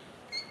 it's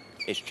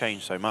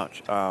changed so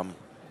much.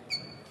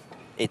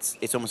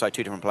 It's almost like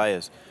two different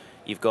players.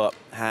 You've got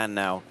Han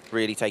now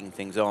really taking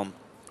things on,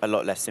 a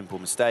lot less simple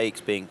mistakes,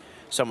 being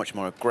so much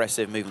more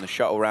aggressive, moving the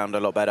shuttle around a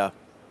lot better.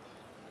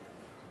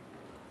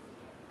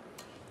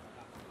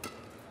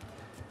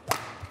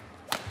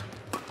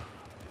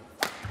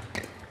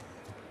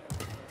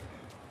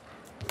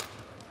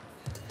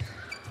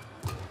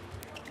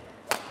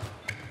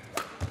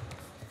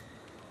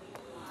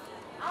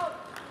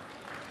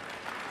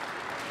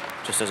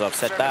 Just as I've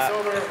said that,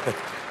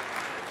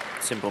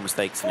 simple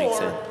mistakes sneaks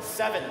in.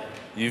 4-7.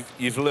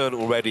 You've learned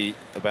already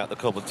about the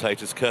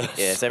commentator's curse.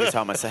 Yes, every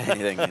time I say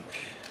anything, I'm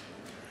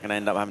going to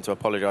end up having to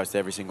apologise to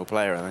every single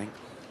player, I think.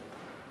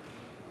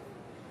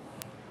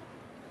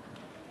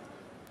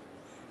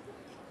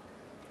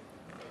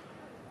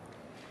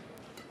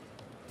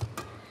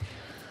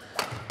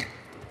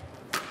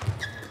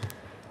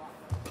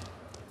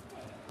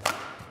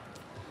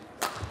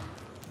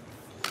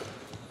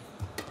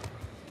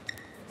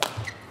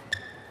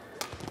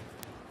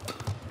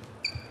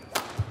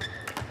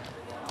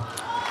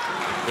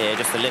 Yeah,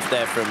 just the lift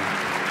there from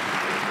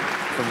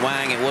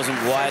Wang. It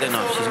wasn't wide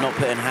enough. She's not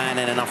putting Han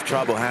in enough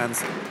trouble.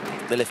 Han's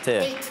the lift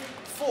here.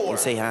 8-4. You can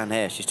see Han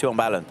here. She's too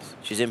unbalanced.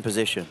 She's in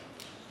position.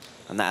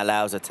 And that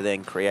allows her to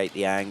then create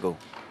the angle.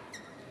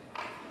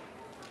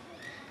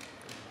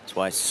 That's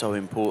why it's so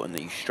important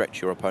that you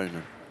stretch your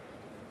opponent.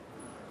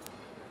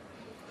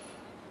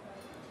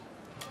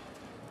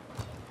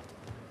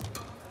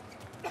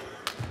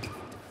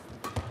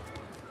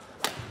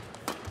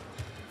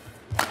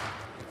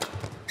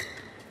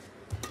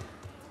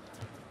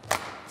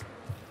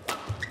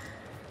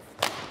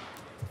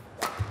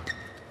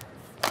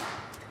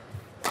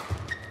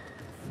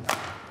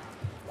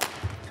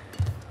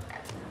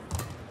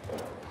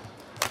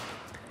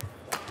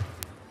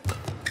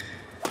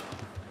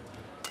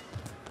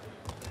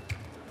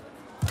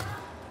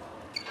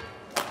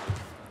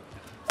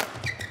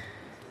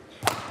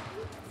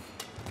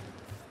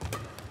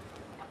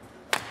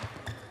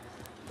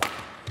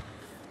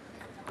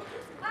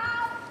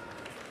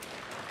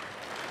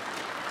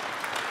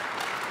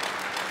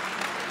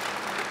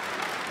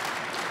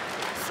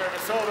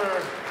 Service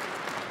over,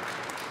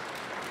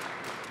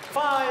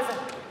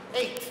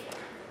 5-8.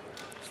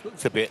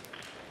 Looks a bit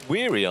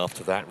weary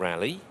after that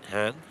rally.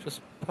 Han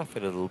just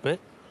puffing a little bit.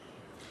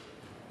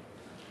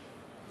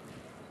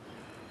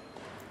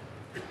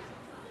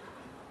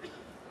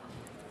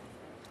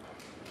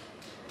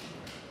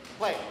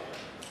 Play.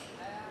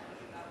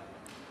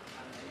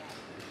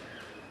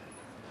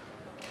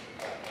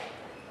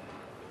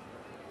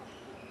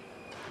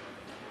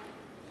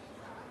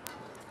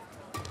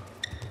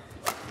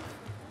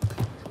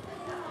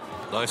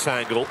 Nice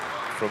angle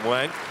from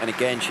Wang. And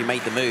again, she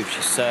made the move.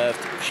 She served,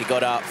 she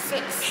got up,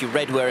 she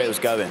read where it was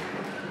going.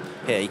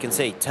 Here, you can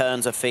see,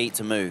 turns her feet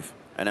to move,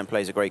 and then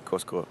plays a great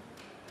cross-court.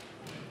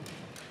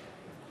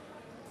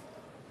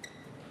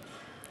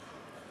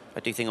 I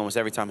do think almost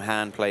every time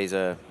Han plays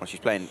well, she's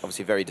playing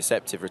obviously very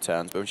deceptive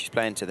returns, but when she's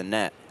playing to the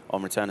net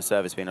on return of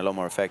service, being a lot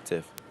more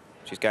effective.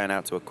 She's going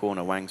out to a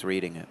corner, Wang's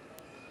reading it.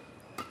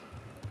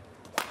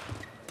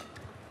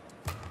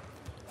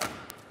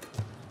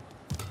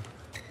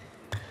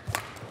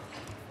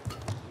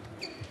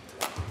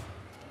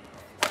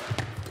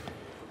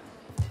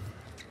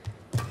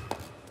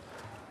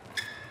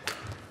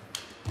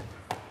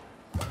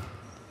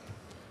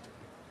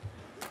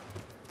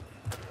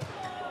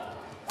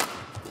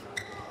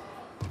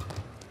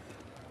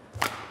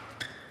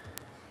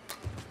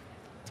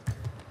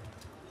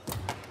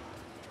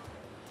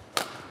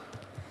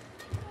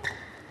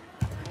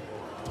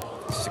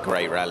 It's a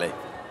great rally.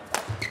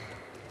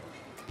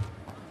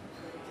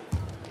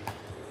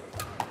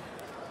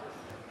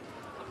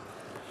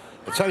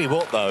 I'll tell you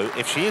what, though,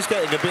 if she is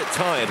getting a bit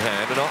tired,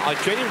 Han, and I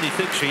genuinely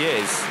think she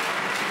is,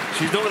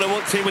 she's not going to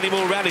want too many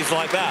more rallies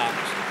like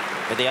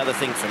that. But the other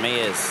thing for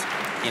me is,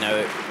 you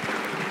know,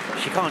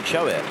 she can't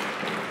show it.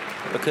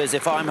 Because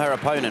if I'm her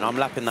opponent, I'm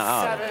lapping that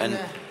up. And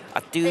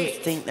I do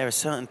think there are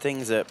certain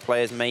things that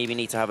players maybe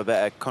need to have a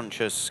better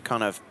conscious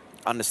kind of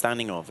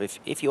understanding of.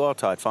 If you are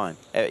tired, fine,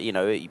 you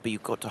know, but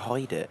you've got to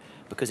hide it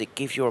because it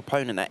gives your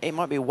opponent that. It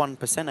might be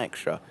 1%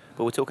 extra,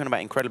 but we're talking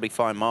about incredibly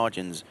fine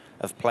margins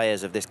of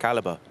players of this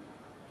caliber.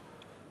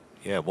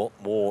 Yeah, what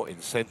more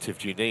incentive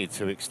do you need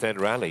to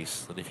extend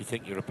rallies than if you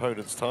think your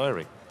opponent's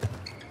tiring?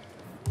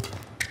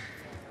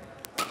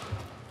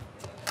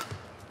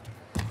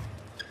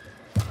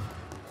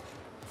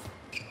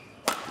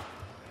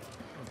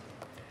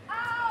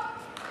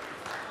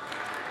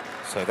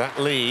 So that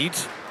lead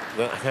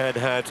that Han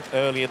had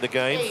early in the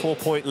game,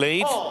 4-point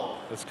lead,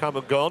 has come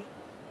and gone.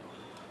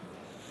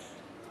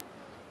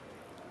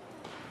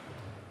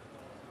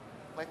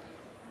 I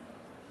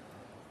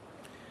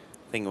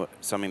think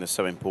something that's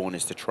so important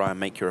is to try and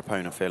make your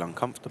opponent feel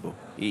uncomfortable.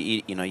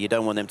 You know, you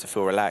don't want them to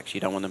feel relaxed.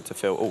 You don't want them to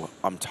feel, oh,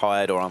 I'm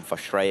tired or I'm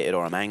frustrated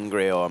or I'm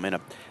angry or I'm in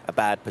a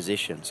bad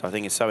position. So I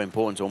think it's so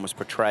important to almost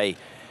portray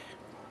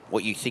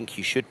what you think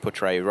you should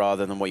portray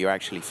rather than what you're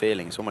actually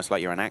feeling. It's almost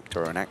like you're an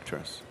actor or an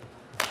actress.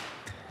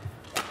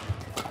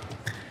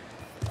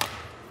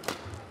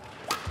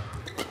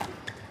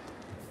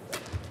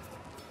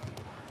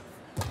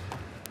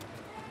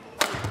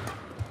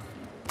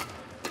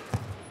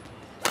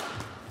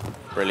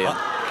 Brilliant.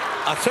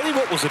 I'll tell you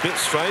what was a bit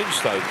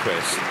strange, though,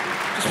 Chris.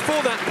 Just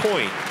before that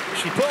point,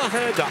 she put her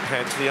hand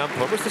up, to the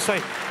umpire, was to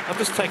say, I'm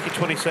just taking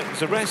 20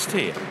 seconds of rest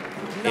here.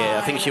 Yeah,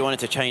 I think she wanted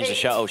to change the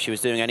shuttle. She was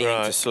doing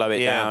anything to slow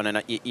it down.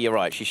 And you're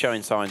right, she's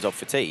showing signs of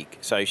fatigue.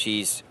 So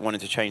she's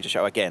wanting to change the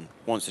shuttle again,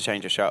 wants to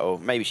change the shuttle.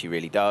 Maybe she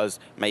really does.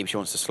 Maybe she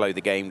wants to slow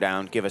the game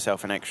down, give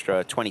herself an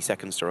extra 20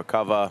 seconds to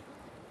recover.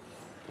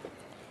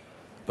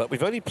 But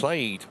we've only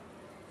played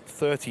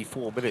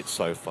 34 minutes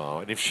so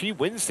far, and if she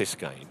wins this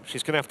game,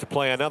 she's going to have to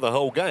play another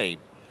whole game.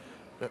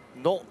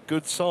 Not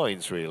good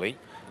signs, really,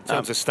 in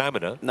terms of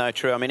stamina. No,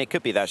 true. I mean, it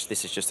could be that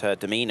this is just her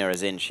demeanour,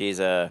 as in she's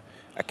a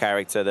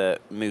character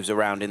that moves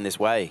around in this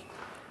way.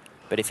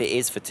 But if it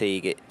is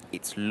fatigue,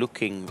 it's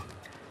looking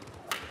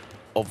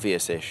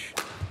obvious-ish.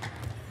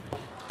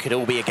 Could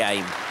all be a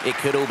game. It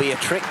could all be a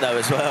trick, though,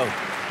 as well.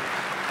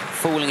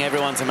 Fooling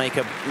everyone to make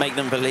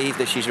them believe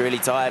that she's really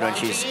tired when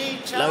she's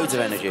loads of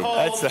energy.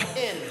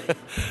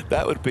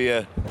 That would be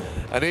an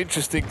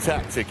interesting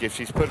tactic if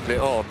she's putting it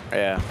on.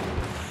 Yeah.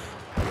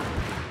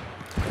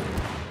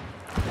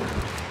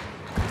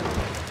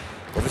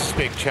 Well, this is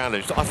being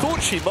challenged. I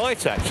thought she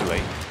might,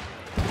 actually.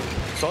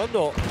 So I'm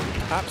not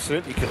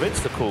absolutely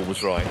convinced the call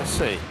was right. Let's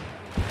see.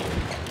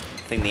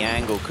 I think the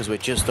angle, because we're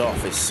just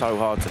off, is so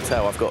hard to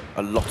tell. I've got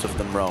a lot of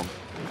them wrong.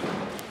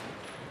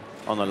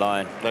 On the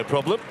line. No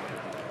problem.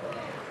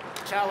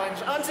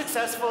 Challenge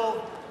unsuccessful.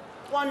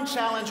 One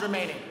challenge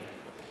remaining.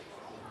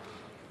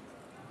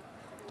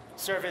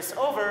 Service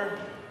over.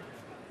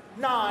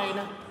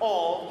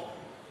 9-all.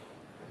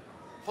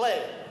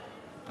 Play.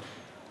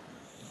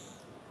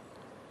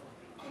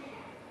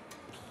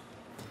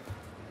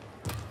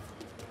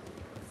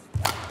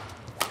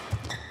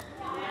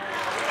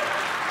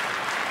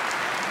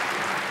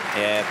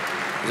 Yeah,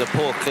 there's a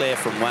poor clear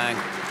from Wang.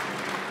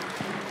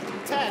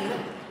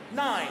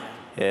 10-9.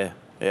 Yeah,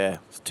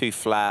 it's too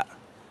flat.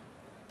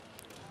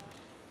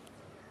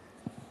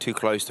 Too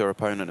close to her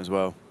opponent as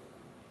well.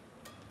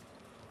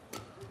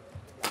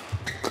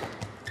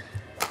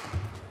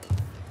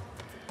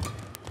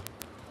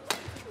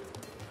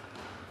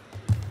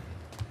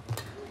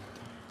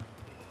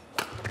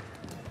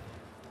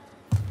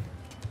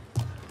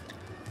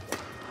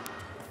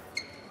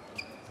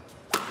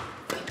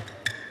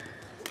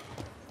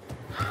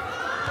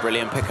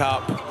 Brilliant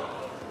pickup.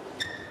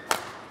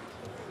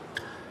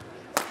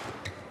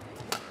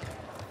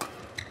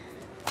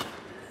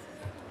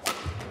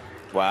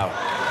 Wow.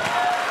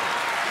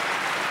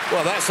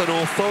 Well, that's an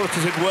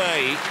authoritative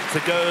way to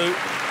go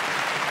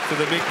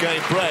after the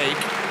mid-game break,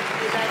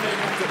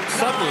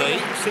 suddenly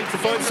seemed to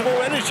find some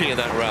more energy in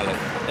that rally.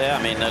 Yeah,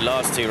 I mean, the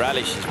last two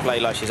rallies, she's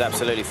played like she's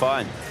absolutely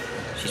fine.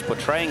 She's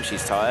portraying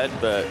she's tired,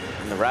 but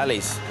in the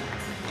rallies,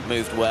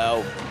 moved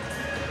well,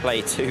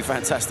 played two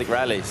fantastic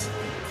rallies.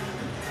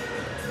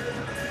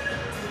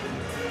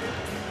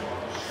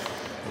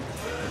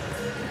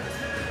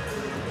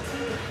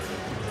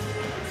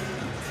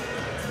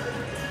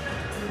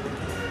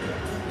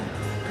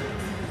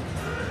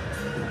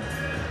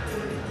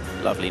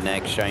 Lovely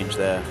neck exchange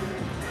there.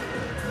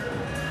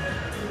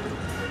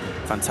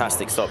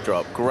 Fantastic stop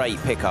drop. Great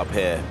pickup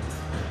here.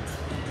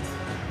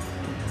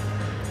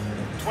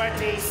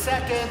 20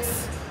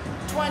 seconds.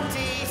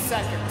 20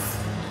 seconds.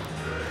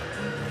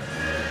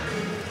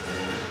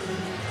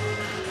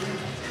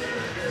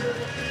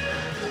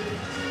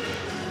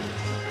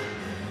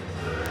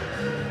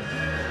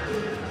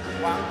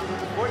 Wang to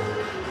the court.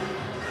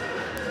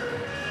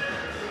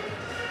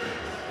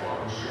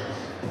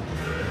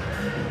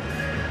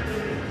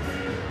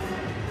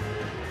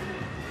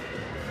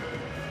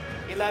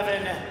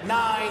 Eleven,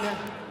 9,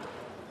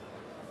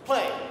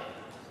 play.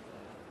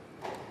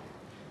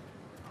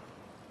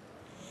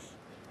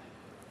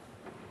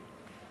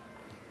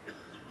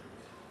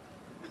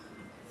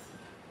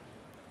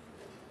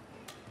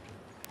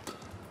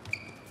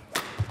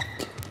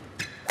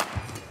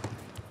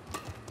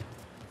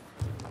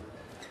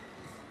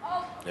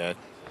 Yeah.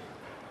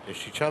 Is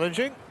she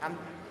challenging?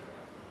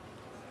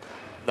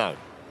 No.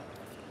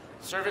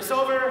 Service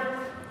over.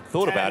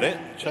 Thought about it,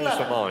 changed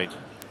her mind.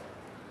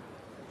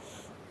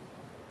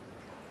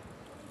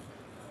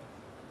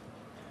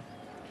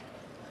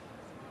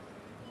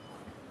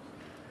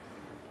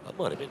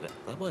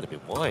 That might have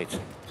been wide. In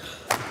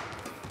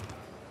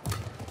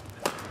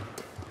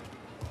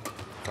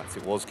fact,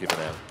 it was given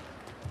out.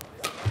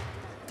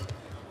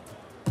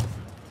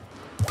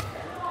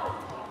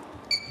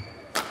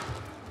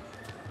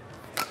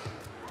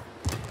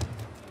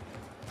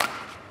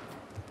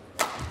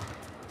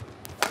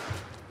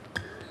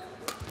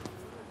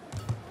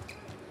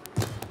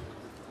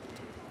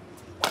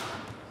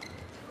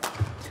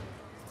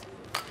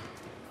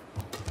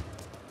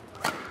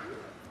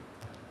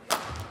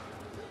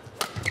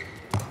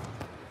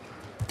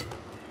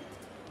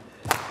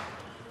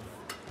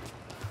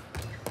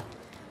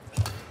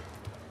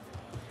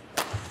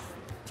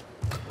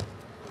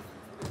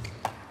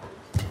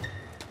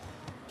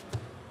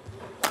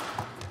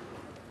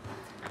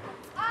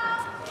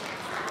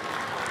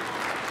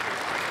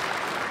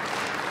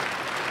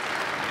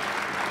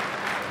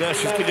 Now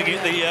she's giving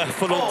it the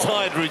full-on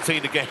tired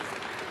routine again.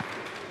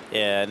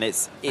 Yeah, and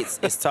it's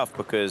tough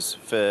because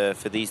for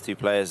these two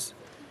players,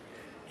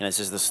 you know, this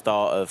is the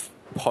start of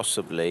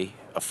possibly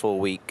a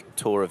 4-week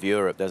tour of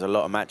Europe. There's a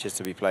lot of matches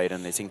to be played,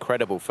 and it's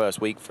incredible first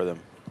week for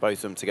them, both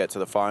of them to get to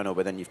the final.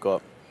 But then you've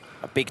got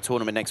a big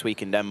tournament next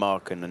week in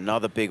Denmark and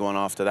another big one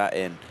after that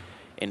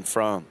in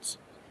France.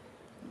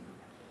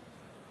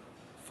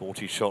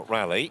 40-shot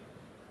rally,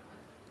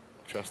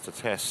 just to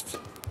test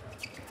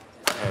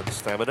hand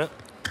stamina.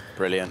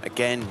 Brilliant.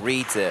 Again,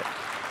 reads it.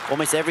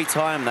 Almost every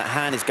time that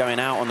hand is going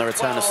out on the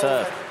return of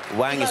serve,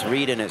 Wang is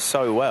reading it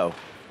so well.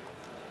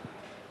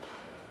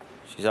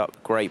 She's up,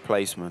 great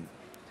placement.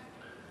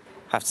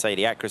 Have to say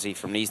the accuracy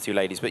from these two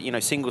ladies, but you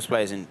know, singles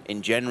players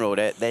in general,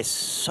 they're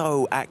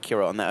so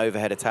accurate on their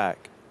overhead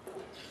attack.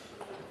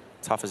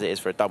 Tough as it is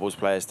for a doubles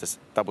player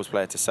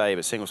to say,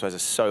 but singles players are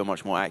so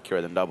much more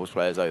accurate than doubles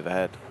players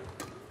overhead.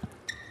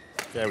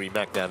 Very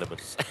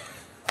magnanimous.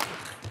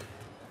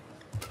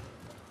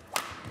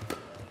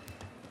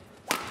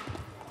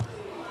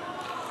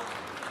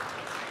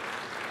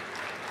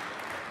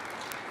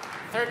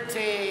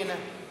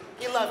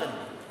 13-11.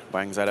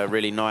 Wang's had a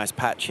really nice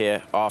patch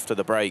here after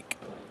the break.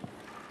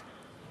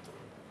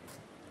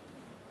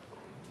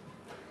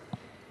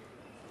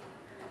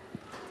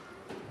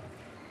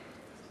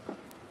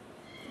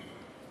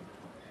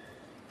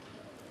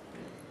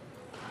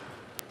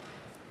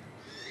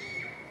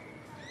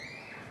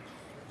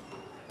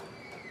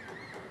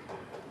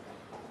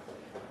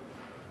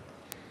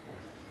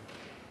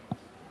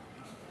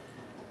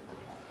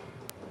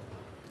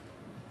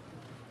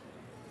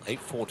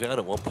 8-4 down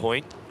at one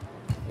point.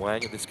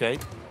 Wang in this game.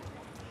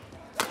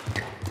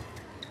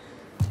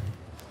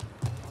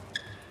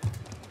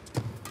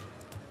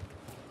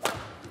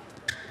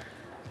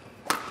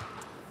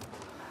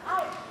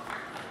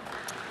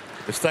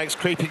 Mistakes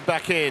creeping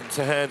back in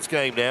to Han's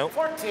game now.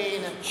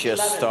 14,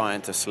 just 11.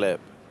 starting to slip.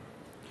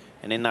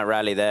 And in that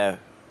rally there,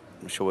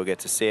 I'm sure we'll get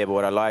to see it, but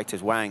what I liked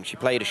is Wang, she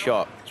played a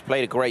shot. She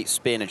played a great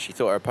spin and she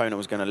thought her opponent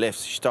was going to lift.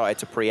 She started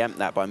to preempt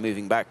that by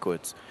moving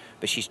backwards.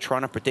 But she's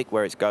trying to predict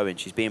where it's going.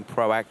 She's being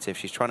proactive.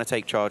 She's trying to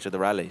take charge of the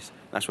rallies.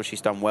 That's what she's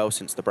done well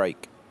since the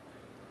break.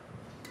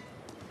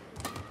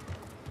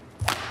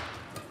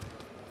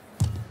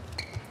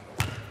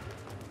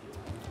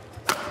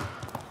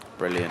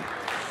 Brilliant.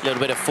 A little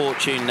bit of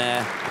fortune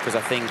there because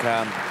I think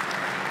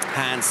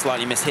Han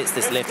slightly mishits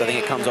this lift. I think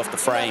it comes off the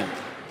frame.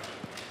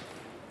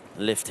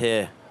 Lift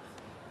here.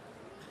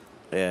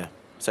 Yeah.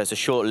 So it's a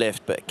short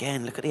lift, but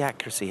again, look at the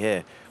accuracy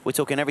here. We're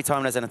talking every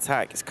time there's an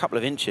attack, it's a couple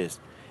of inches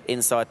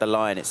inside the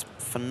line. It's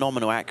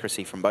phenomenal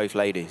accuracy from both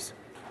ladies.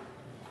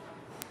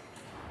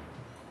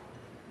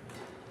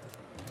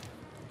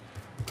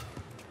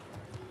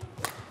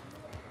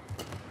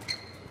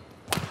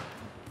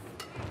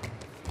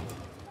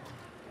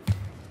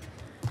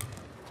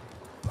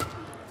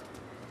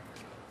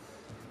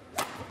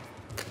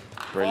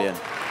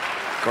 Brilliant.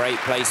 Great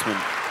placement.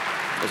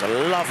 There's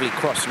a lovely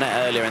cross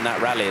net earlier in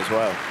that rally as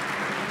well.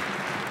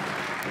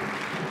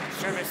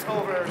 Service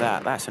over.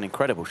 That's an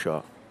incredible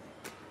shot.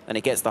 And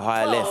it gets the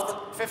higher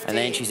lift. 15. And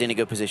then she's in a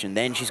good position.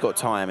 Then she's got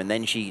time. And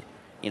then she,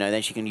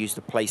 then she can use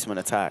the placement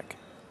attack.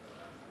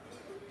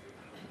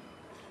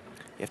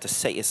 You have to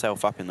set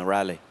yourself up in the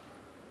rally.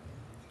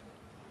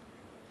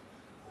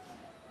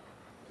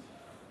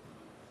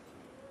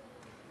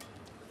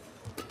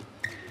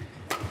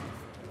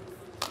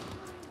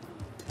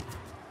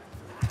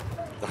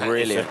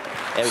 Brilliant.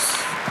 It was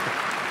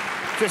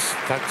just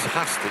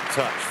fantastic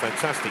touch,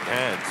 fantastic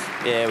hands.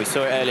 Yeah, we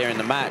saw it earlier in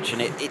the match,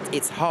 and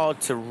it's hard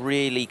to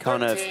really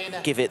kind of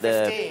give it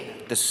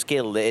the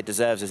skill that it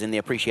deserves, as in the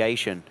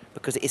appreciation,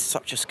 because it is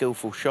such a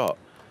skillful shot.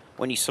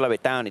 When you slow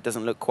it down, it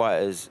doesn't look quite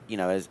as,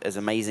 as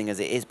amazing as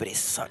it is, but it's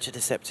such a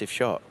deceptive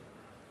shot.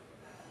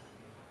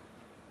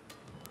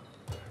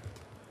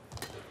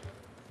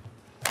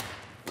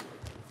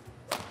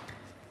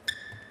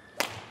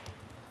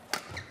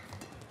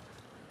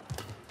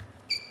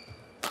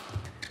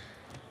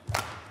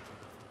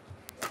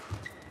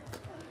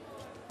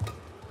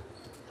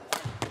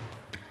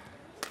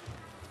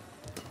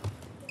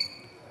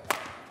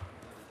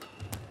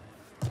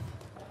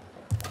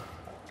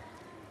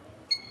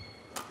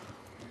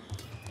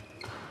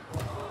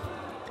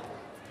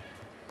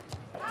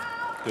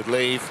 Good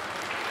leave.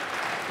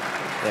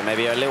 Yeah,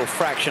 maybe a little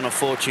fraction of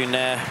fortune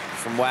there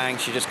from Wang.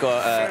 She just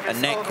got a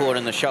neck cord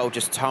and the shuttle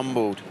just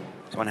tumbled.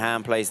 So when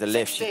hand plays the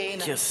lift, she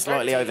just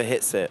slightly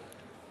overhits it.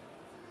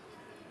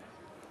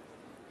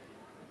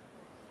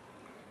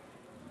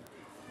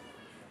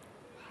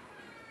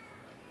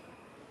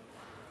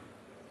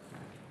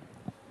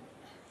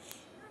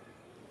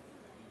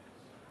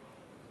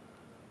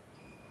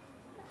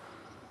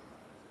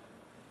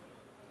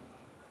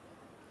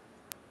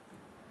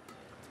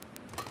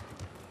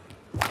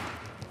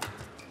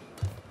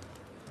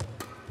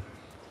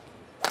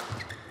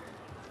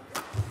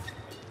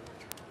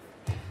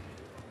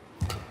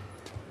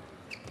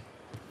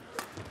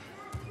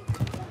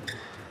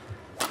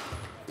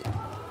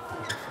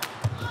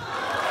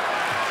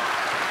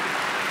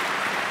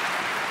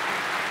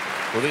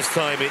 Well, this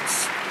time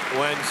it's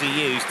Wang Zhi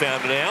Yi who's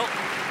down and out.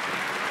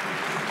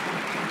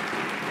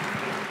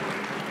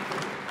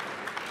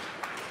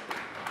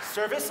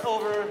 Service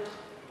over.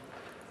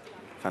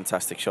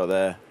 Fantastic shot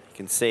there. You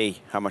can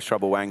see how much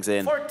trouble Wang's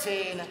in.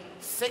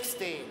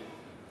 14-16.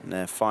 And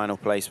their final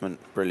placement,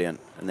 brilliant.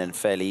 And then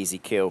fairly easy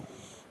kill.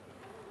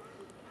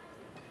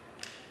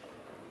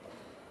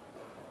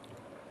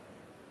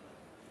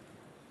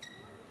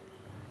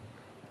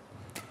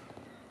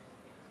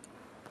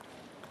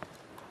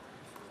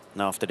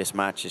 And after this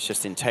match, it's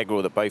just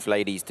integral that both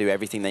ladies do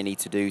everything they need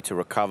to do to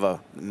recover.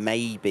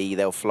 Maybe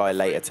they'll fly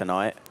later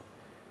tonight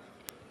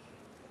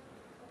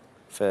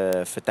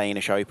for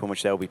Danish Open,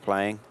 which they'll be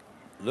playing.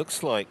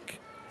 Looks like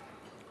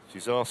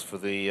she's asked for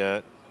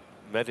the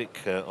medic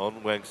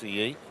on Wang Zhi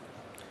Yi.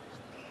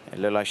 It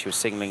looked like she was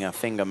signaling her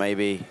finger,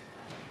 maybe.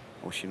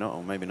 Or she not,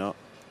 or maybe not.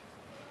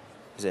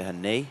 Is it her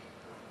knee?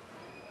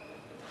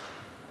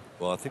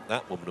 Well, I think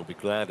that woman will be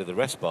glad of the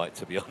respite,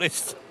 to be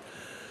honest.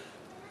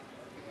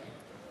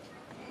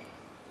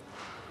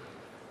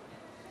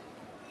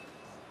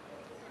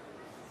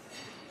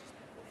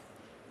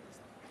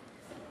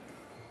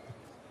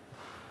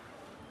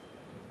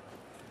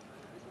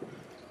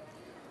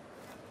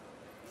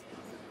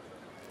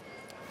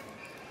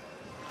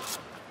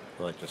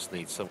 Might just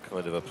need some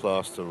kind of a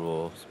plaster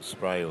or some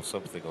spray or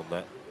something on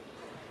that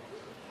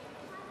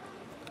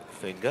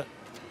finger.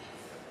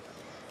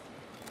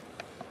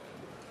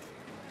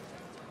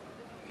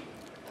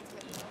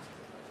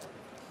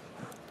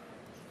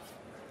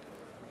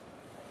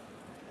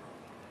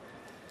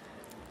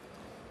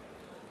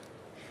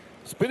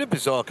 It's been a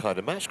bizarre kind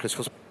of match, Chris,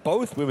 because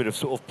both women have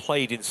sort of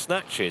played in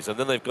snatches and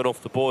then they've gone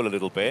off the boil a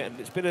little bit, and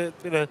it's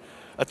been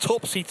a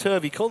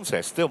topsy-turvy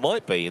contest. Still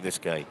might be in this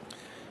game.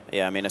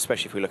 Yeah, I mean,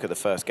 especially if we look at the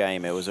first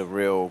game, it was a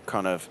real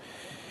kind of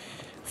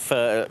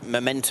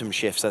momentum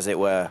shifts, as it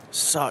were.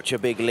 Such a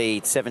big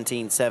lead,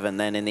 17-7,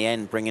 then in the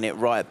end bringing it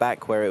right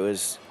back where it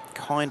was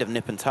kind of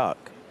nip and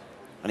tuck.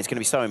 And it's going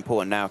to be so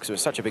important now because it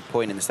was such a big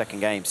point in the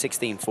second game,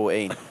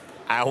 16-14.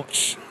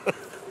 Ouch.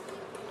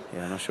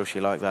 Yeah, I'm not sure she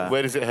liked that.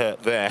 Where does it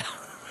hurt? There.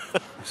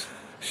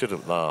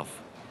 Shouldn't laugh.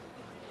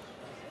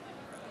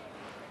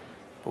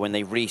 But when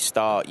they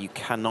restart, you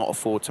cannot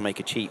afford to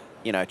make a cheap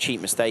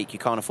mistake. You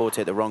can't afford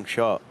to hit the wrong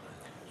shot.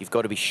 You've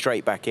got to be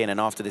straight back in, and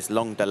after this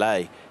long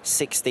delay,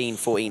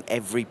 16-14,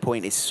 every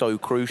point is so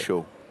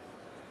crucial.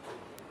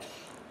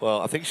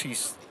 Well, I think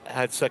she's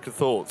had second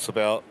thoughts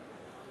about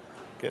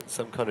getting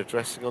some kind of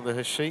dressing on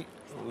her sheet.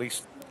 At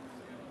least,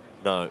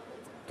 no,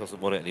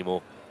 doesn't want it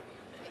anymore.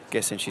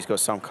 Guessing she's got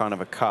some kind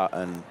of a cut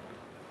and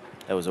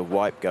there was a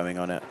wipe going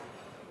on it.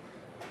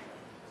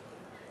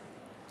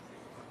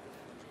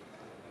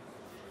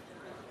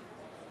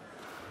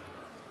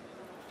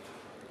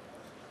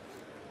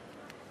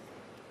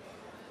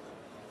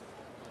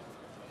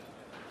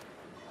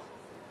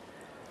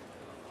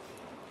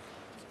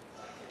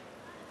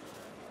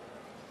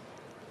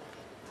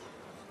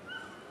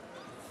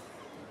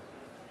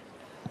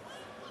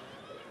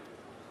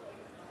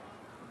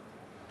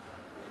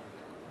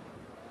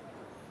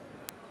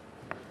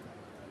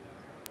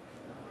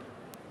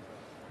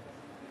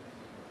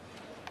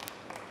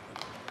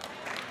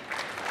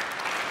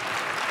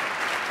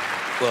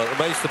 Well, it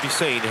remains to be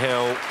seen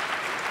how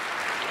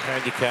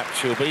handicapped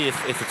she'll be,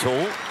 if at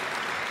all,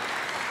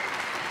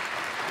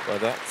 by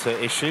that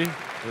issue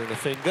with the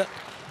finger.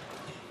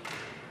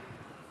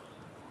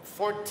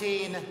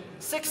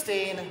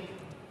 14-16.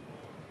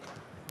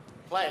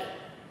 Play.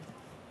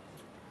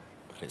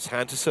 It's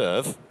hand to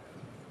serve.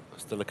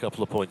 Still a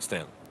couple of points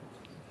down.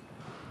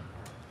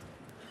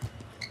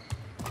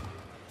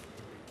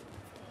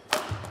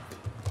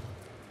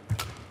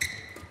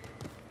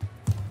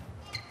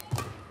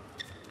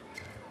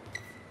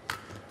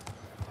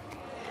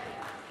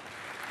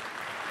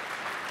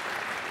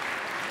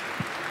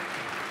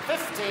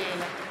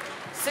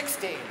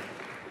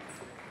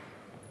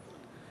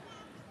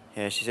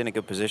 Yeah, she's in a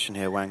good position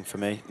here, Wang, for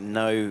me.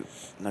 No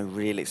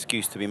real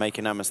excuse to be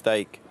making that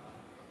mistake.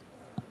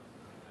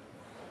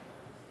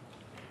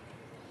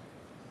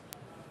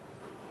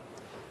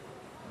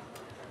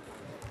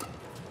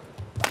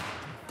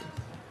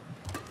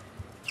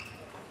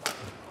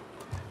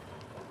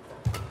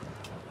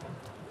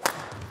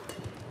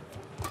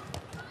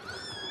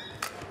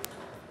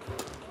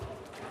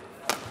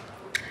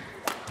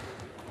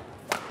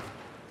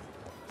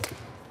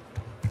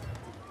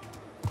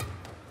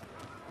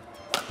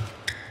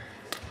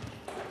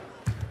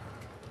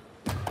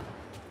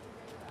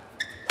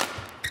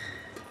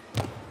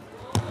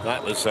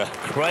 That was a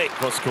great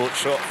cross-court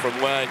shot from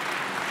Wang.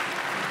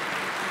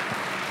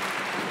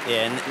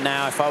 Yeah,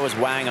 now if I was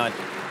Wang, I'd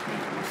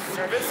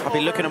be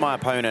looking at my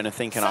opponent and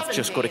thinking, I've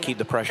just got to keep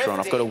the pressure on.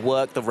 I've got to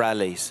work the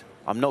rallies.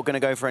 I'm not going to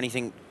go for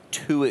anything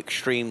too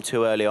extreme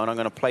too early on. I'm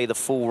going to play the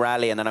full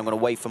rally and then I'm going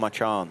to wait for my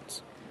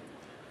chance.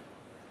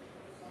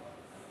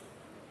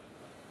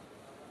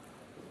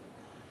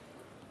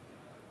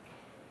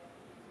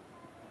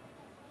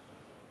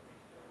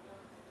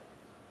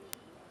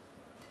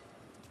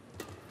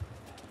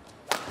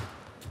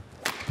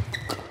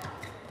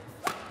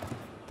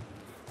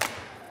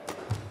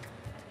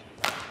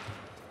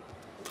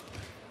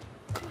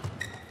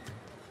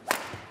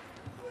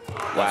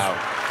 Wow.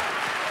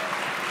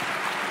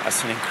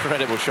 That's an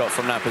incredible shot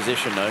from that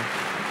position, though.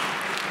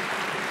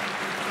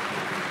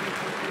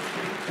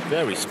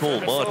 Very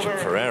small margin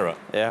for error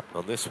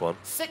on this one.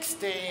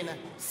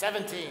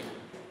 16-17.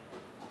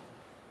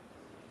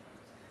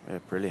 Yeah,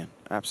 brilliant.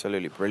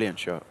 Absolutely brilliant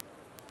shot.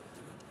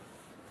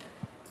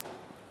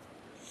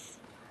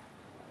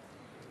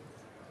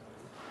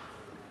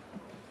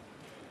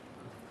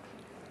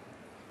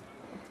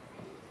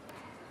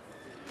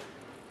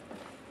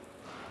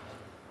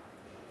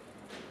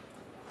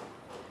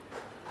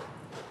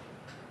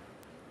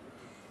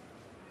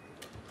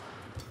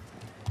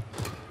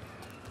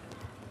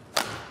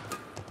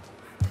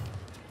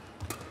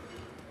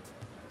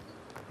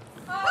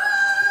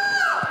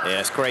 Yeah,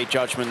 it's great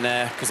judgment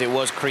there because it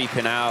was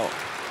creeping out.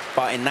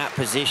 But in that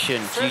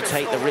position, do you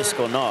take the risk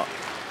or not?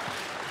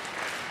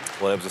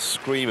 Well, there was a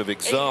scream of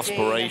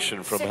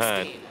exasperation from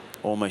Han.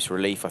 Almost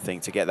relief, I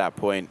think, to get that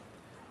point.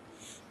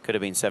 Could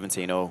have been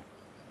 17-all.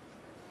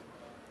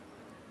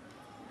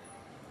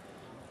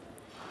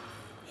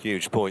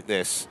 Huge point,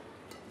 this.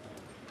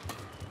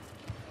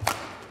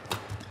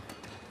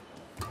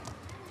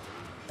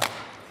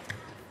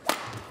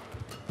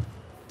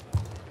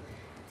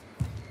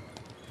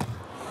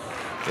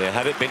 Yeah,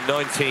 had it been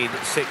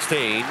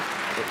 19-16,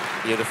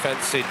 you'd have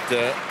fancied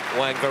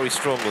Wang very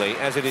strongly.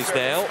 As it is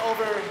now,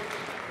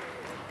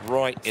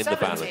 right in the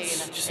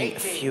balance. Just think a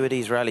few of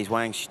these rallies,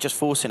 Wang, she's just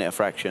forcing it a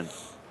fraction.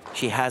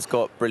 She has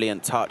got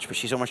brilliant touch, but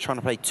she's almost trying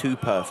to play too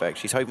perfect.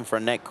 She's hoping for a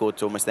net cord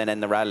to almost then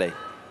end the rally.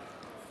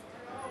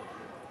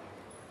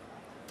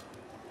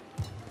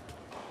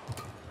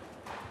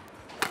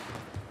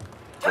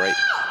 Great.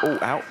 Oh,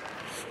 out.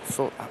 I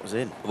thought that was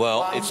in.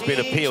 Well, it's been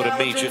appealed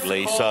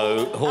immediately,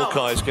 so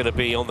Hawkeye's going to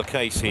be on the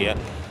case here.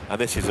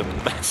 And this is a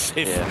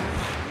massive,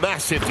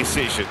 massive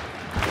decision.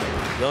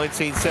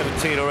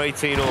 19-17 or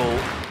 18-all.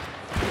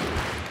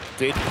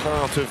 Did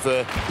part of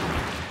the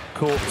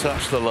court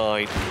touch the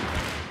line?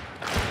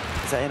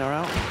 Is that in or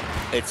out?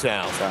 It's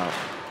out. It's out.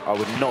 I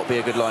would not be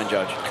a good line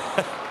judge.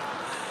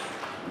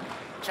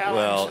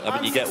 Well, I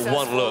mean, you get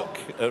one look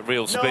at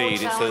real speed.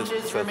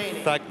 It's a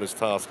thankless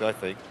task, I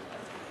think.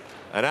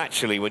 And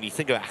actually, when you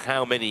think about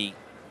how many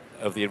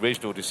of the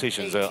original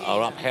decisions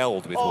are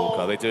upheld with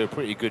Hawkeye, they do a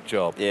pretty good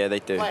job. Yeah, they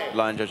do.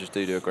 Line judges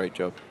do a great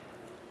job.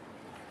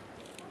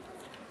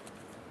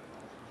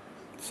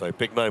 So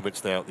big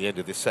moments now at the end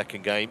of this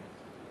second game.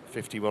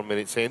 51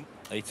 minutes in,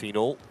 18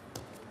 all.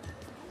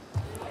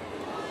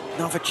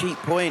 Another cheap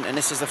point, and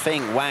this is the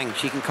thing, Wang,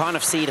 she can kind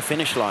of see the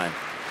finish line,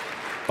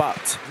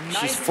 but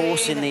she's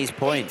forcing these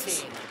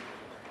points.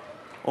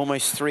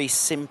 Almost 3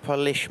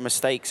 simple-ish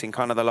mistakes in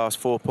kind of the last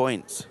 4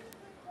 points.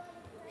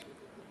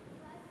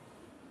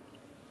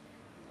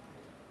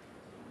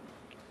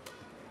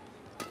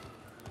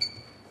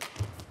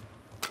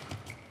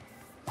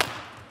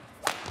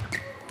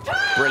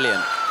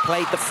 Brilliant.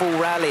 Played the full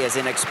rally as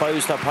an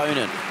exposed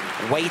opponent,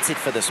 waited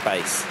for the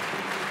space.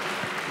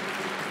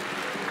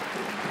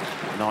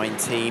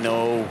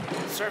 19-all.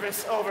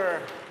 Service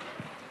over.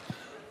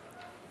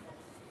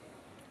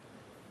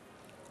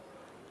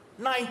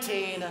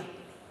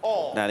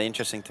 19-all. Now, the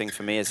interesting thing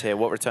for me is here,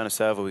 what return of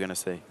serve are we going to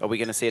see? Are we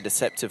going to see a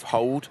deceptive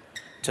hold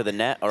to the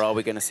net, or are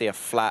we going to see a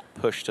flat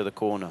push to the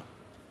corner?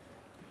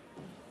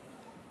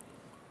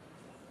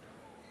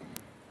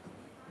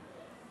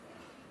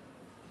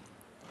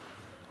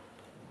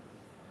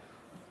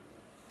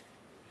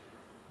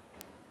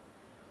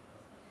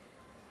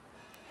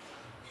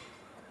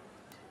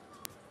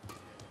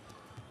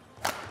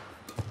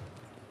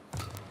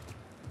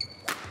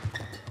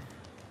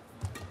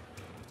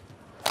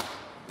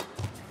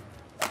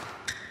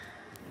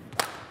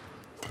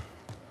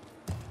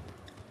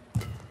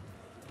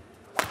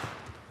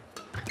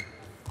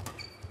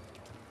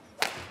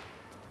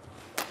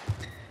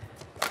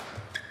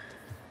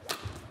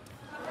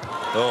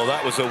 Oh,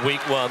 that was a weak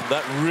one.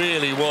 That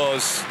really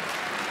was.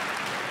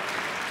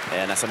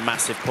 Yeah, and that's a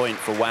massive point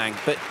for Wang.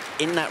 But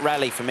in that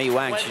rally, for me,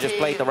 Wang, she just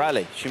played the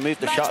rally. She moved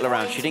the shuttle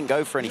around. She didn't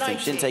go for anything.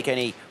 She didn't take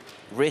any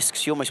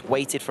risks. She almost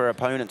waited for her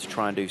opponent to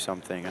try and do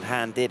something. And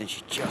Han did, and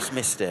she just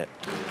missed it.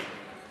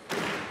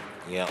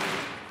 Yeah.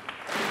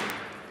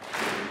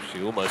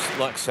 She almost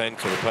like saying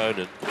to her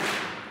opponent,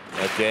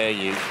 how dare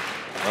you?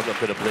 I'm not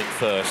going to blink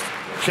first.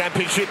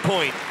 Championship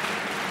point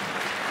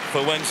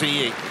for Wang Zhi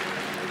Yi.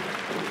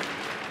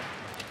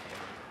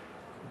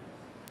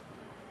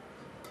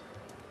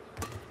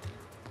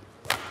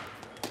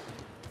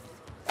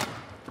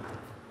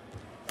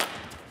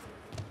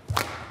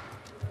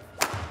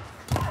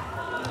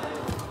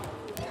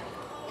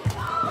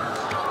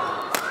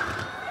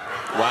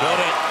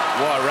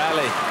 What a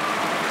rally.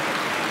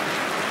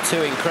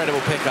 2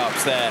 incredible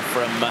pickups there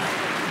from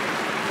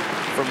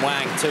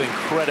Wang. 2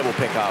 incredible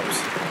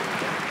pickups.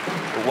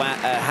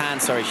 Han,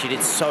 sorry, she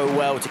did so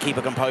well to keep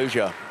her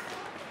composure.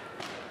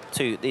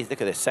 2, look at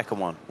this second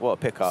one. What a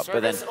pickup.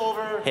 But then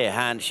here,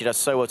 Han, she does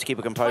so well to keep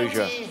her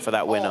composure for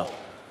that winner.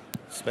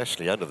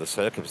 Especially under the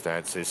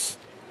circumstances.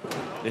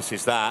 This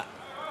is that.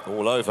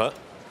 All over,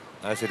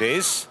 as it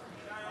is.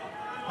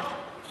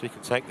 She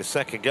can take the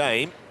second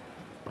game.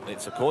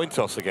 It's a coin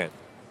toss again.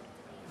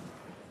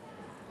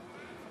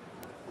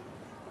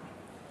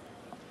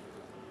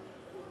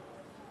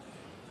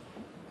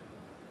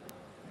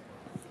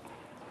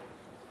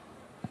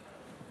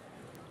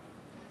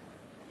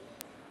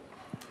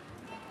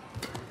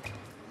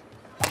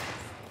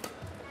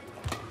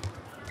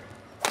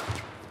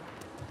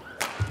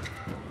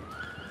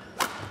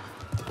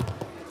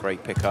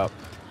 Great pickup.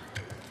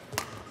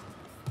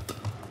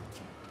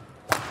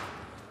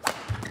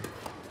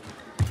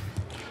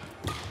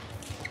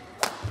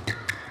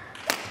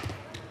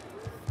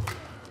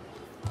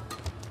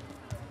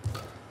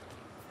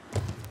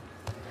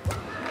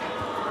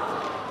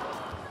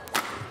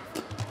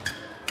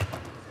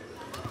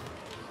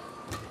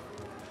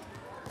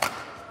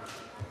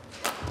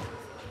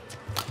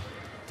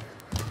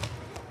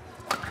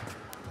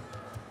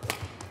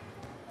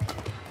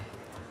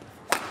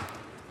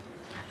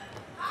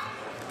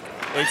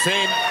 It's in,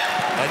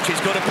 and she's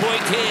got a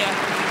point here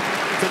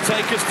to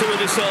take us to a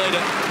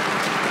decider.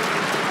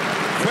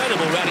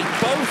 Incredible rally.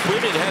 Both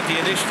women had the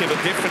initiative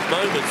at different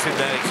moments in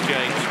that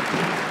exchange.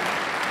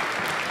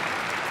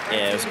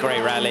 Yeah, it was a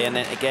great rally, and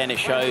then again it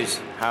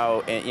shows how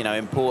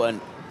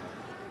important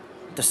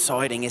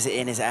deciding is it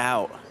in, is it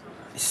out.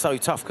 It's so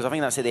tough because I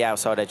think that's at the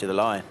outside edge of the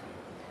line.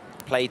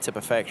 Played to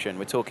perfection.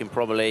 We're talking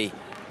probably,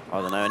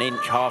 I don't know, an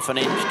inch, half an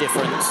inch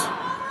difference.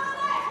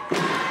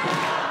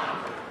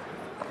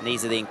 And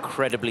these are the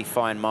incredibly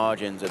fine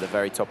margins at the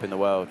very top in the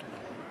world.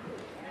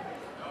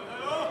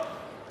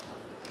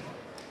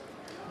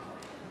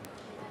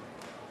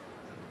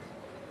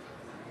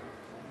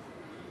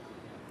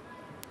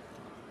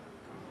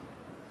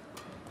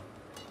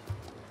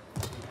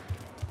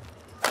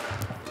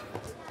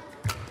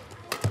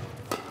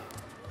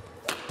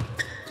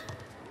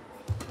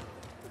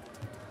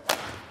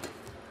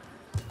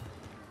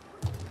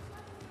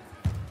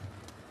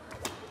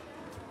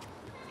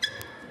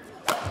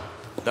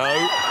 No,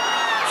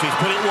 she's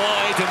put it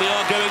wide and they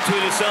are going to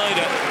a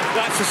decider.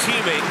 That's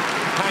assuming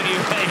Han Yue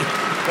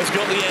has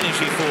got the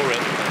energy for it.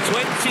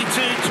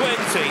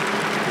 22-20.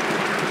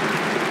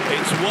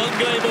 It's 1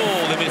 game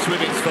all in this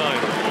women's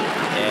final.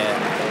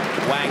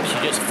 Yeah, Wang, she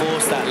just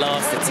forced that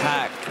last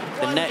attack.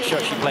 The net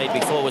shot she played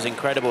before was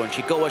incredible and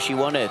she got what she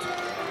wanted.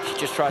 She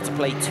just tried to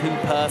play too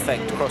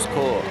perfect cross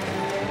court.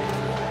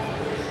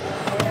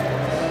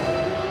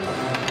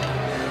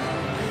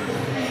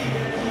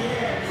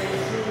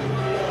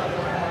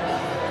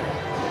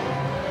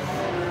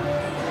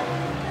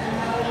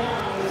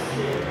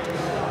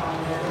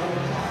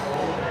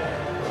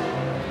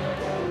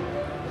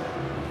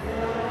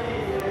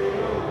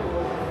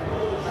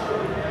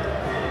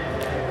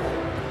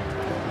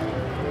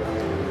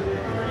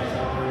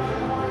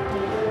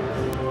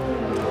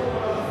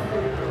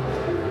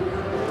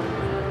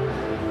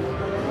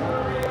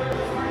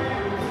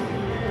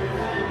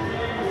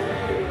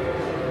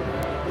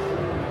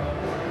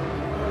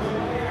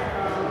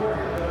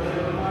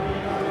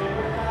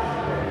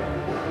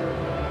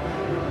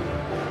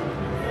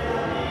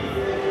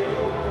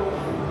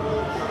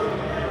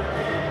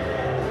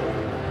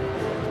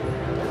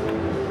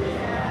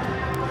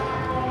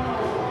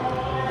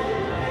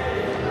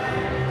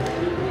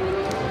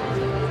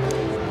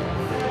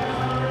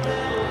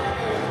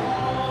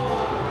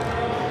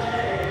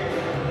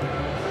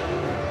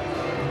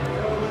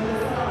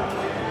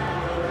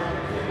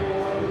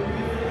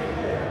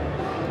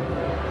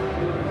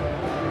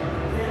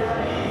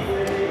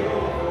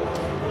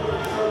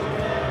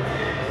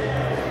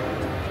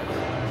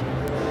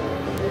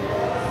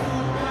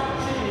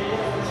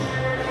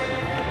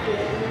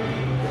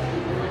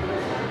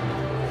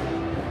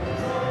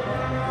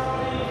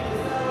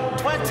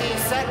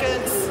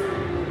 seconds.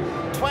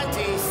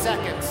 20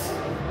 seconds.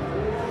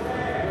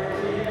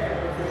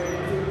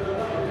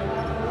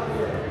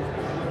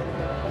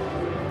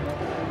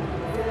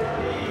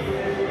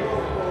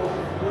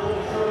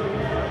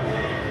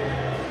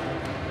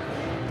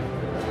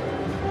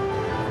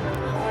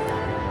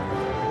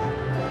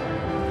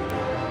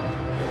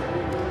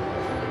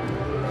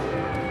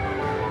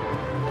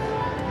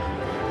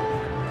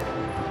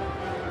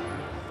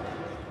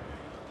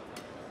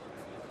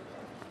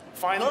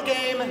 Final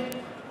game,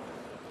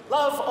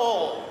 love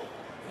all.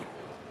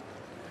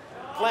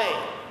 Play.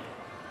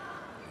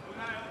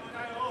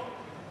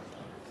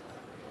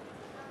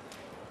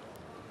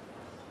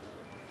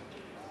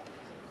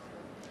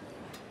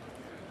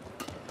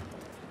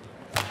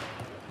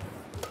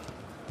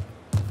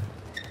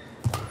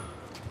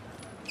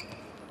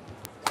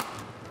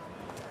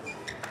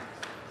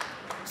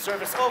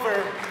 Service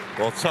over.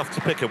 Well, tough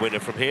to pick a winner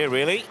from here,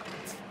 really.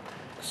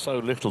 So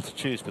little to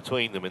choose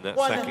between them in that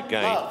second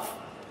game. Love.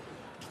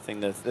 I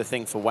think the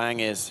thing for Wang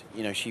is,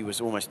 you know, she was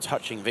almost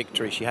touching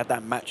victory. She had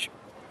that match,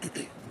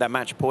 that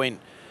match point.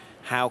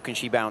 How can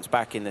she bounce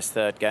back in this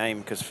third game?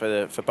 Because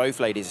for both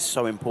ladies, it's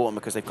so important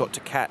because they've got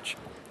to catch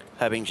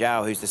Hebing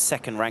Zhao, who's the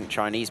second-ranked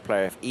Chinese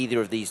player, if either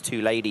of these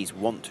two ladies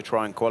want to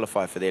try and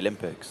qualify for the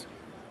Olympics.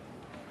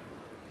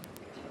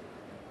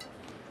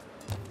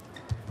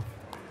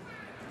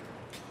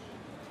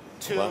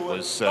 Well, that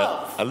was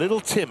a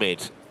little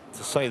timid,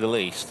 to say the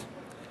least.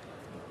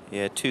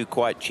 Yeah, two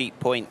quite cheap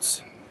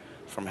points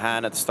from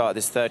Han at the start of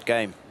this third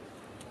game.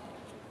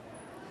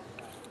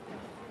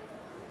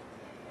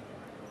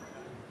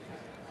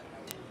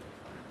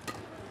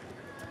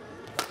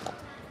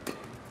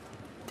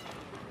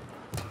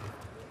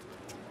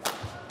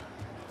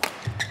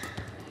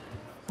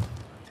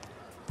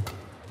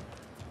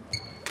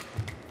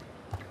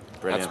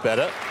 Brilliant. That's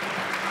better.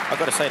 I've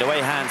got to say, the way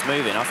Han's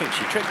moving, I think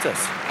she tricked us.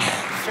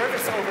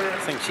 Service over. I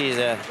think she's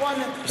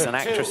just an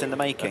actress in the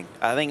making.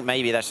 I think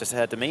maybe that's just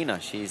her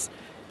demeanor. She's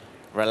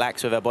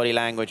relaxed with her body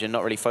language and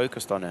not really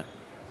focused on it.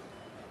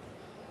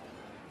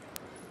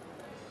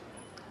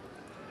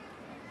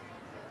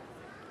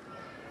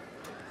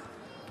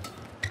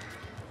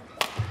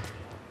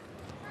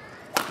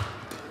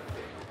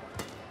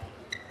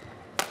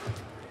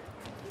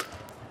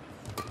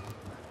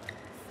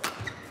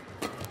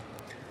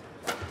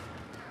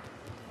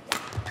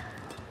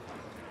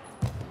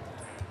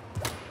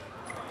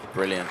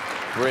 Brilliant,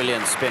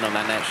 brilliant spin on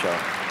that net shot.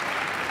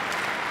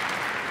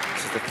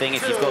 This is the thing,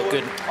 if you've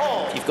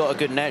got a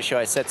good net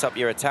shot, it sets up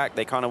your attack.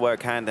 They kind of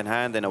work hand in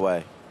hand in a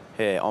way.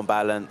 Here, on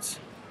balance.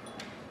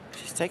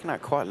 She's taken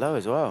that quite low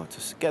as well.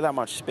 To get that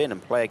much spin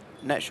and play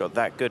a net shot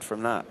that good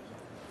from that.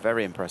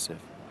 Very impressive.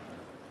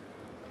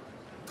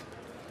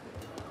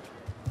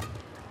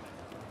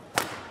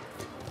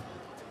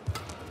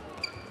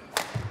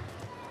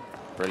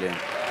 Brilliant.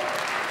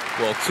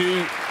 Well,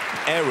 2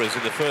 errors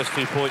in the first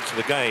 2 points of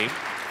the game,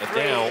 and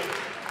now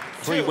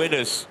 3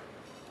 winners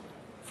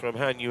from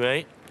Han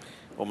Yue.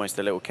 Almost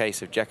a little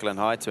case of Jekyll and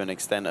Hyde to an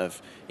extent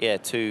of, yeah,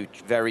 2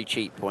 very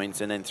cheap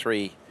points and then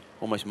 3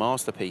 almost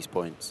masterpiece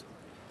points.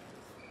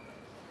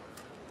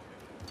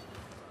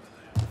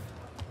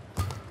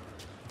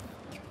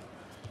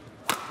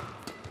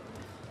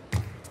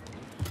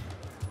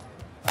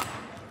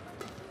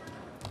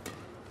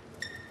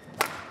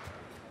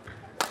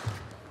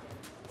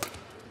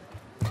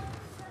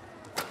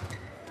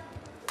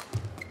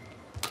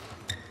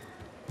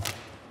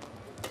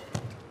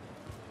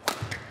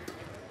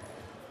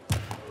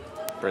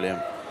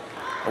 Brilliant.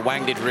 But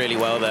Wang did really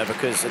well there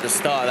because at the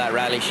start of that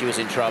rally, she was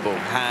in trouble.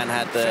 Han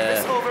had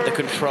the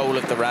control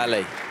of the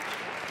rally,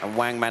 and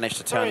Wang managed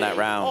to turn that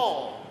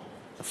round.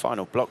 The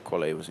final block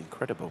quality was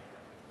incredible.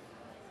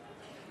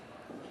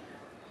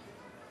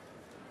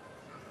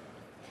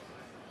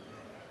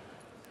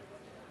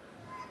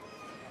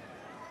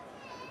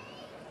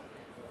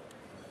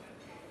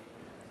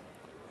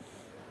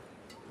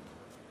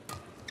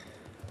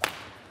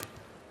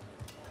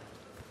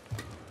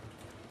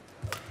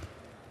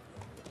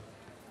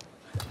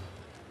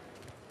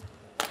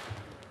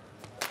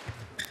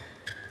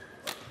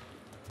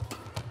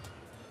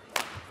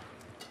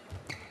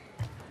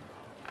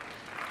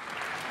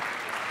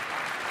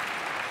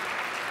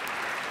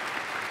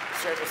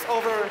 Service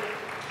over.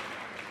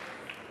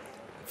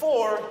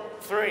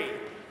 4-3.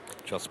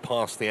 Just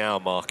past the hour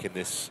mark in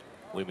this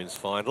women's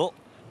final.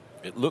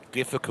 It looked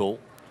difficult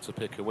to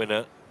pick a winner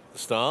at the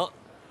start.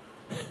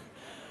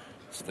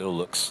 Still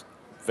looks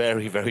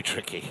very, very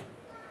tricky.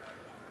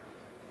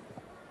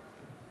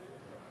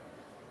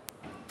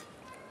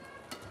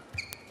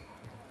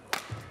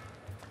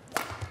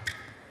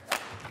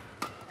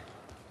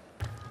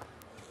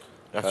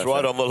 That's perfect.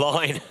 Right on the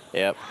line.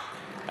 Yep.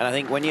 And I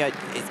think when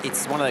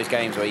it's one of those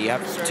games where you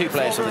have 2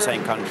 players from the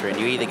same country and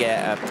you either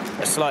get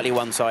a slightly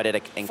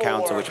one-sided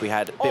encounter, which we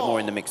had a bit more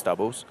in the mixed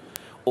doubles,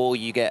 or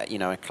you get, you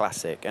know, a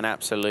classic, an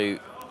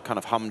absolute kind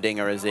of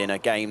humdinger, as in a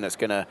game that's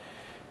going to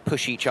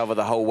push each other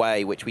the whole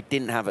way, which we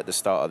didn't have at the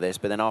start of this,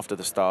 but then after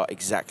the start,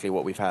 exactly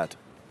what we've had.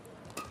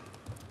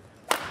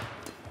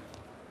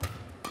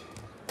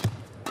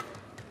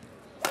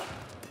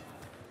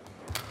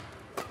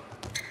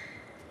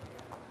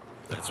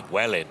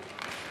 well in.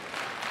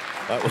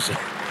 That was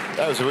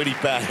a really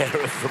bad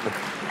error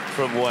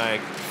from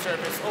Wang.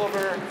 Service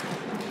over.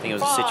 I think it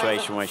was a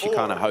situation where she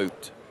kind of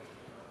hoped.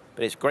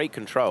 But it's great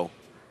control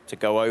to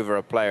go over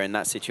a player in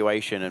that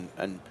situation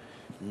and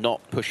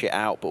not push it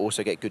out, but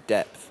also get good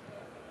depth.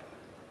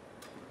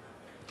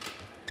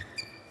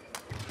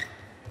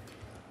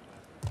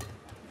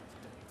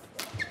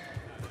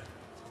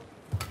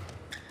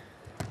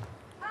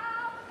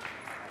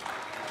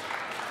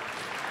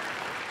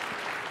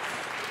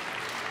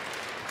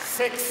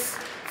 Six,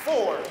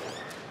 4.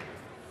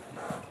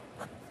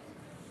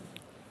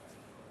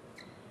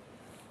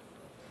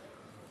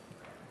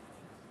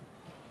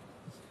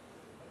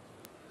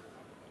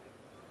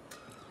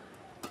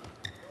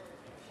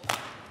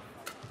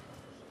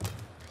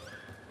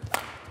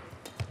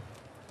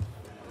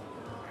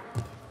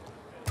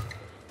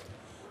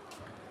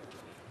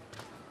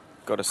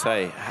 Got to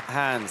say,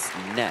 Han's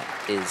net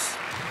is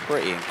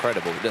pretty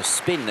incredible. The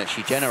spin that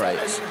she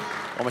generates.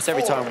 Almost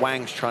every time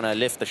Wang's trying to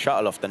lift the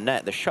shuttle off the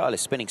net, the shuttle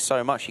is spinning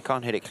so much she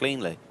can't hit it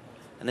cleanly.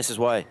 And this is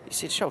why, you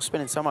see the shuttle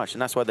spinning so much,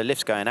 and that's why the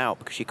lift's going out,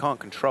 because she can't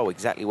control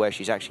exactly where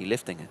she's actually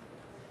lifting it.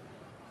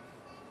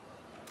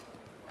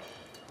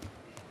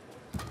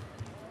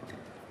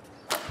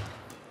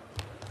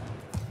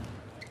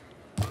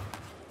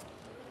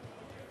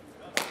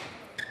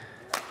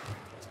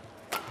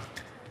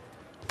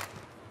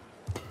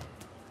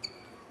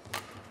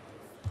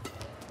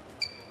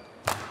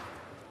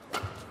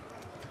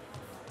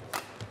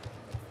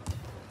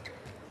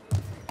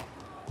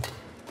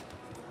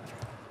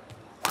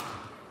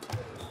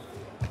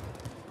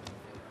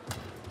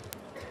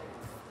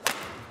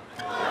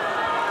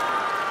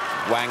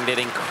 Wang did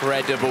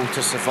incredible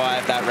to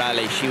survive that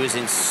rally. She was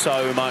in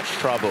so much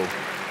trouble.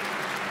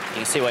 You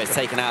can see why it's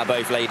taken out of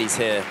both ladies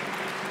here.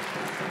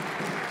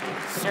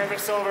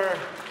 Service over.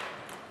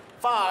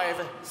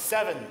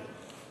 5-7.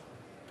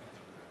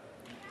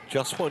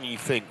 Just when you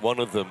think one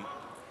of them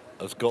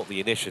has got the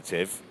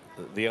initiative,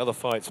 the other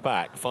fights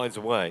back, finds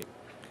a way.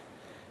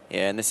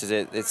 Yeah, and this is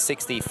it. It's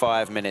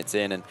 65 minutes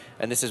in,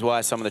 and this is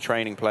why some of the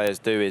training players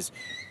do is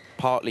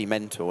partly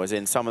mental, as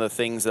in some of the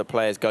things that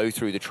players go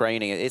through the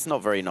training. It's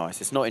not very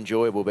nice. It's not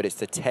enjoyable, but it's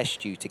to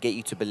test you, to get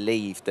you to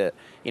believe that,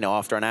 you know,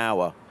 after an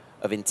hour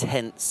of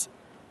intense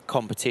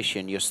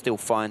competition, you're still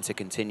fine to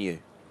continue.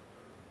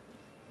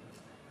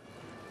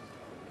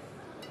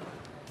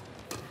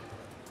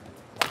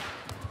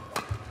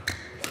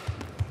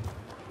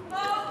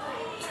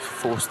 Just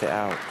forced it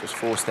out. Just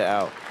forced it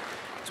out.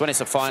 So when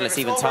it's a final, it's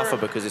even tougher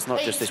because it's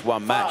not just this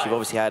one match. You've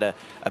obviously had a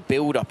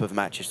build-up of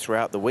matches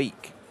throughout the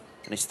week.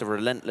 And it's the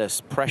relentless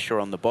pressure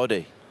on the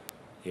body.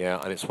 Yeah,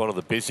 and it's one of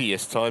the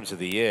busiest times of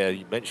the year.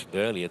 You mentioned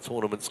earlier,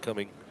 tournaments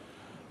coming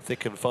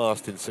thick and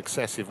fast in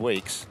successive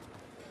weeks.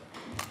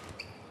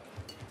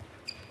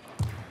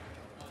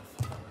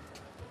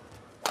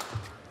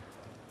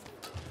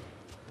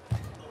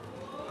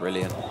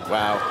 Brilliant.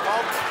 Wow.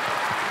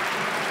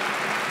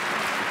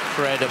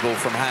 Incredible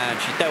from Han.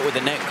 She dealt with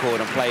the net cord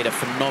and played a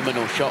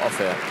phenomenal shot off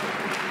it.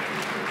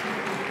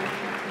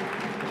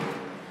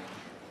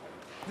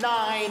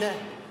 9-5.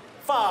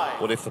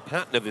 Well, if the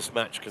pattern of this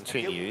match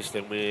continues,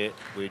 then we're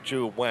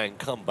due a Wang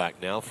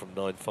comeback now from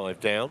 9-5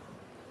 down.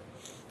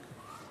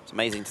 It's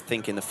amazing to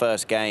think in the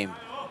first game,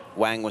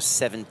 Wang was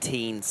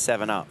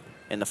 17-7 up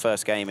in the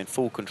first game, in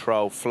full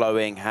control,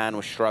 flowing. Han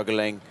was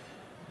struggling.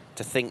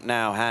 To think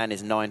now Han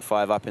is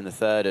 9-5 up in the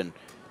third, and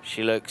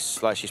she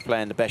looks like she's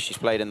playing the best she's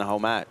played in the whole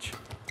match.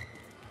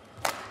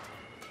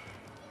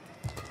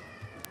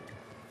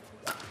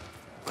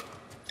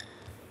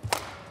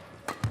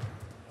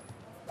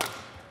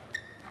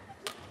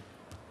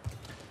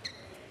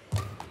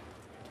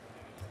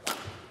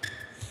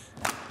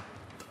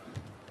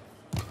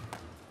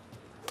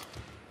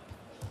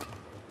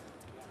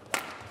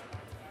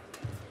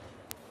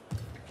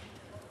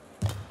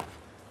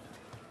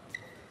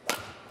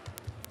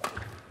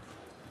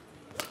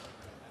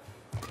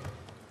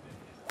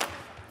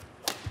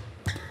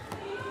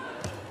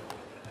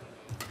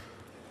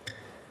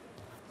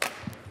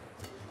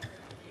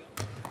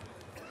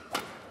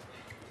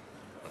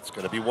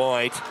 Going to be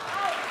wide.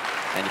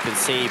 And you can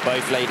see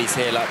both ladies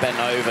here like bent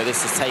over.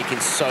 This has taken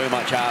so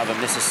much out of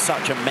them. This is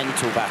such a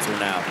mental battle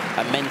now,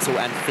 a mental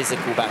and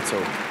physical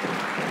battle.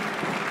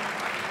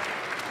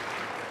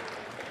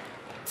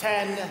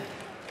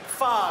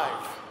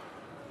 10-5.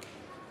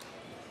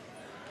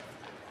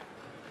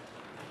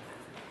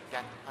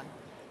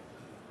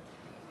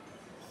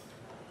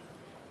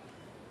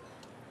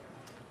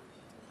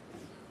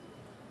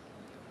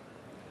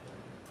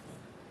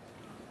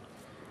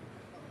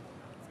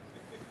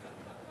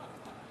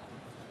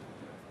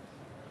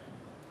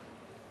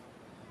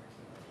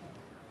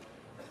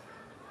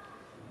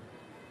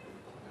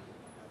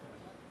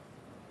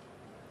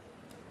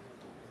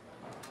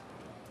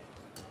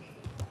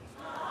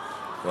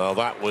 Well,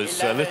 that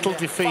was a little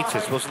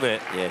defeatist, wasn't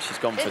it? Yeah, she's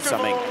gone for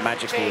something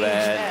magical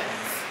there.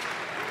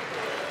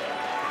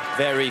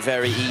 Very,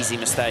 very easy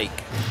mistake.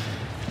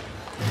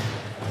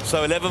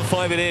 So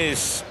 11-5 it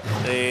is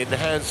in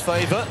Han's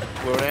favour.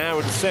 We're an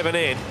hour and 7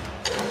 in.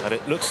 And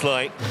it looks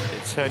like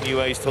it's Han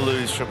Yue's to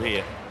lose from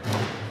here.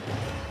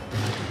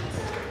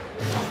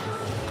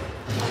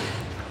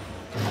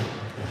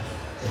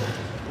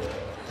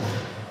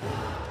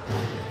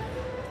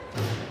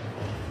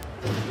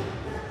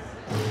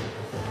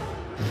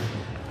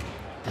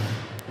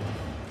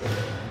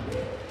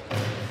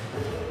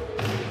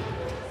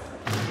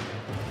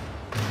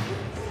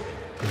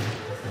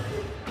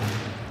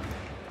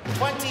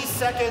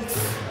 Seconds.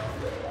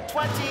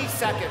 20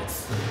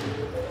 seconds.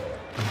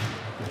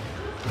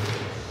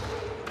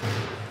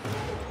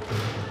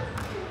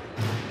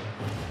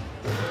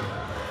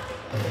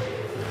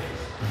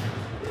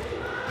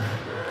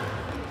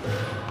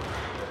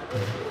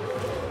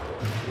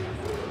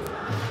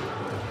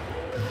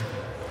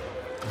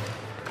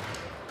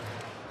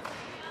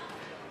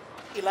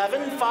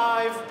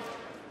 (11-5).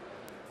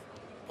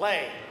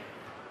 Play.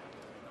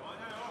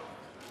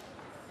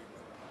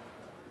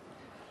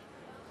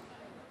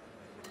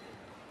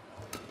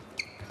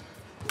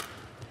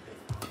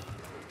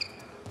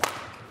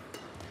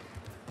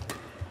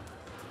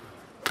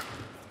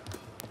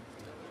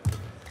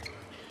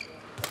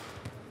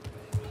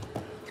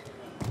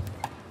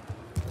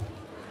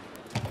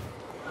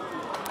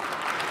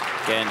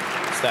 Again,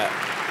 it's that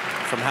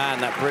from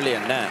Han, that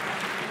brilliant net.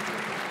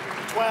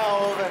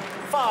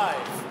 12-5.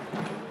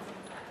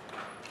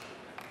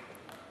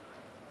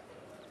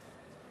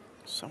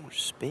 So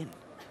much spin.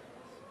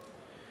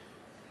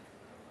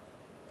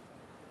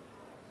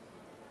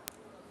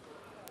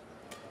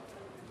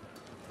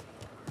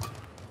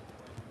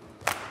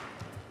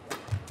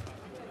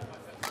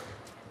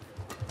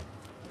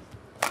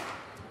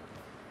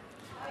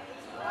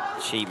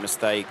 Cheap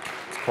mistake.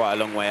 It's quite a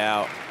long way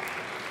out.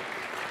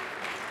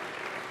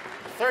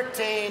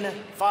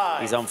 13-5.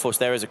 These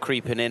unforced errors are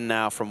creeping in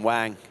now from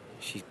Wang.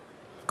 She's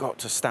got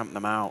to stamp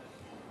them out.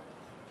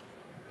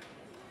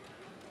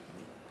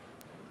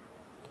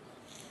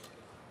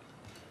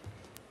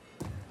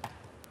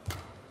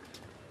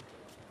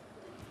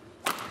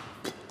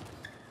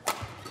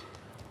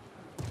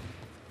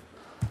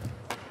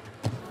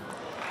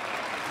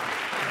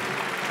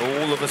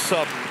 All of a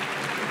sudden,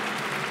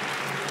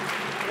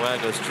 Wang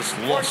has just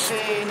lost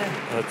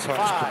her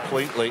touch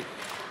completely.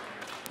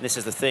 This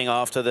is the thing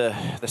after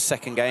the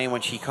second game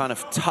when she kind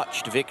of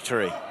touched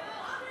victory.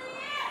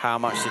 How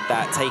much did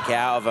that take it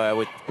out of her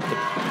with the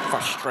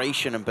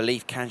frustration and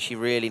belief, can she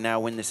really now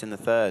win this in the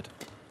third?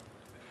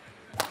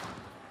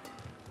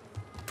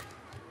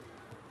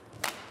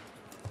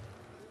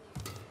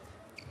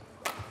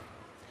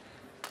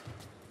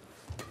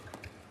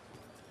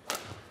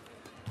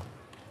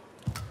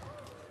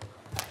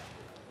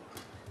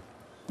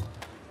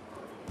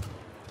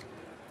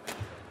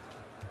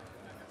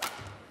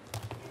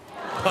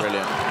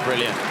 Brilliant,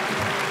 brilliant.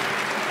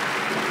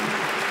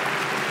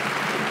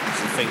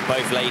 That's the thing,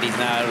 both ladies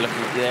now are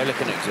they're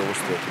looking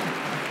exhausted.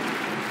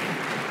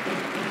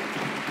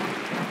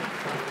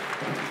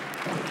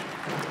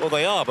 Well,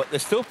 they are, but they're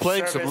still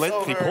playing some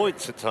lengthy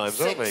points at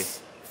times, aren't they?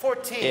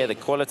 14. Yeah, the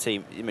quality,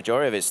 the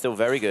majority of it is still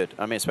very good.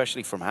 I mean,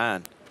 especially from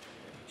Han.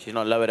 She's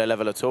not lowered her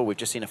level at all. We've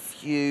just seen a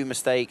few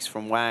mistakes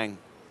from Wang.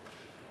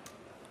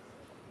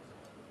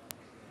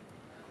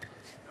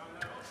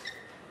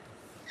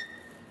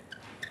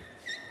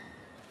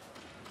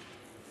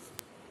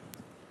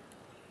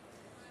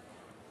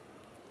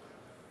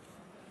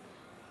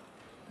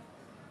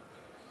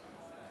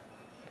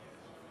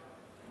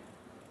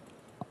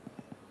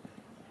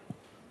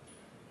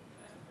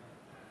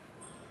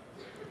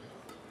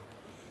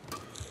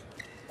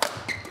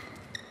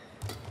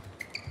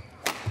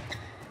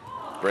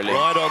 Brilliant.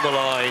 Right on the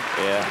line.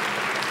 Yeah.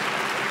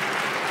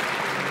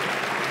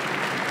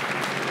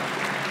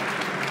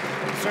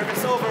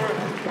 Service over.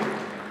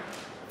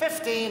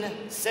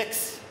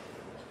 15-6.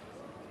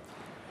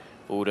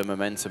 All the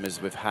momentum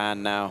is with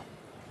Han now.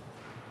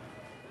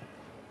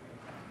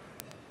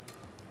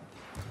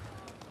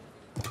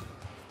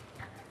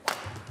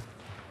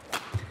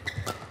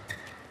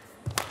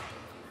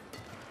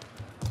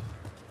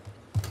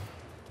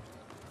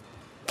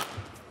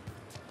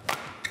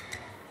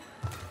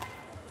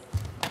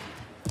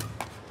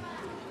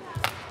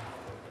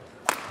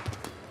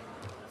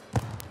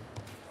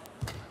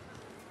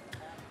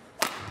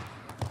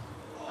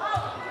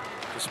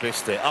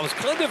 Missed it. I was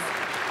kind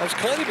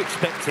of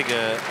expecting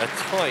a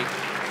tight,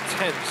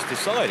 tense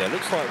decider.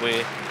 Looks like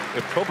we're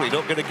probably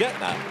not going to get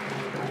that.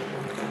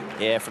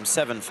 Yeah, from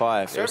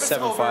 7-5. It was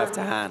 7-5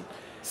 to Han.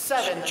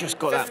 She just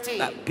got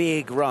that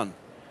big run.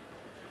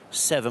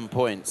 7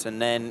 points,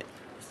 and then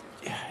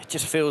it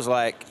just feels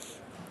like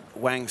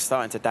Wang's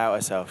starting to doubt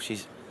herself.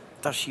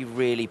 Does she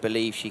really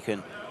believe she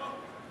can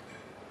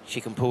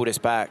pull this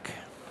back?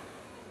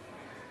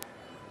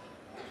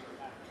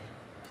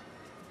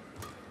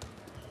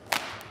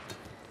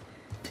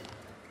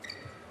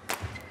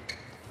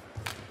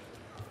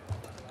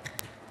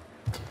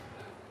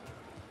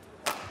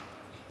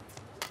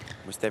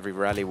 Almost every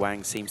rally,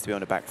 Wang seems to be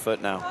on the back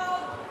foot now.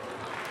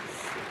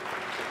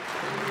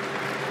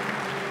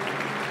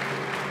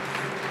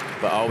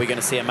 But are we going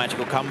to see a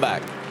magical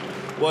comeback?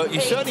 Well,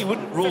 you certainly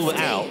wouldn't rule it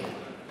out.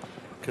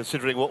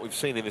 considering what we've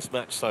seen in this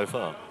match so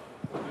far.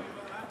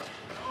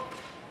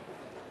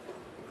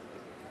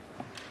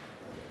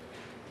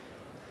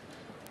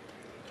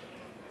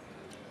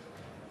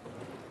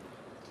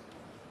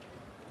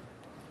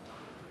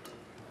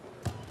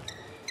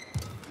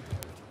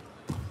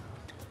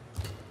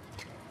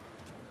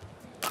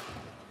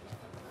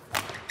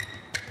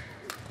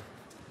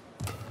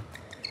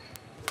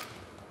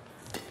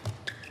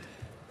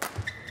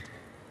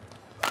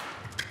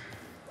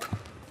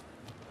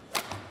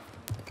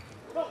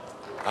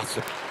 That's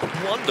a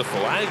wonderful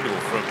angle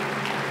from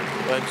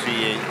Wang Zhi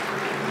Yi.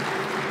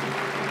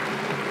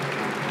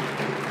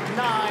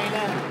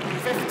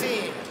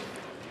 9-15.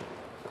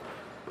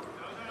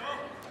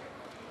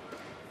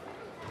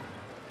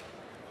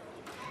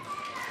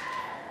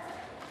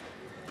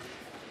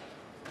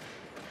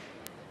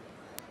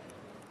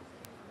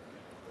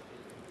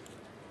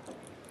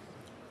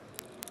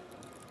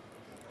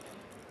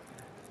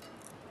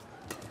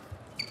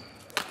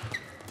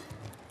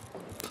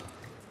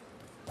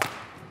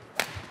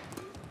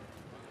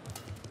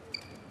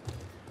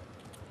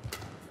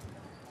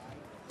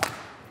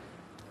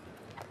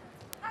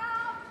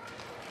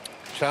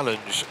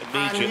 Challenge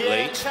immediately.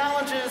 And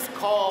challenge is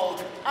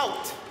called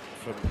out.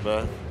 From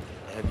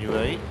Han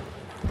Yue.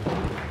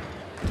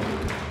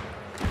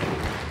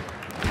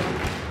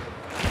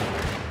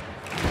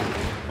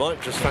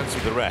 Might just fancy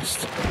the rest.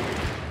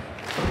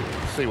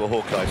 See what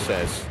Hawkeye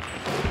says.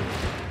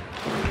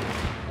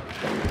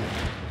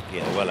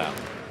 Yeah, well out.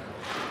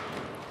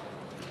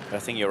 I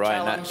think you're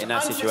right. In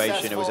that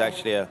situation, it was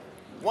actually a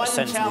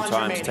sensible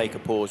time to take a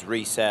pause,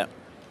 reset,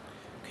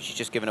 because you're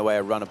just giving away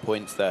a run of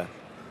points there.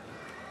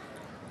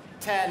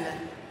 10-15.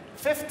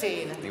 I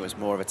think it was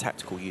more of a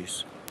tactical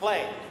use.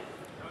 Play.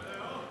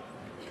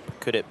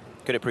 Could it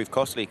prove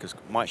costly? Because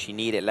might she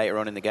need it later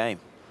on in the game?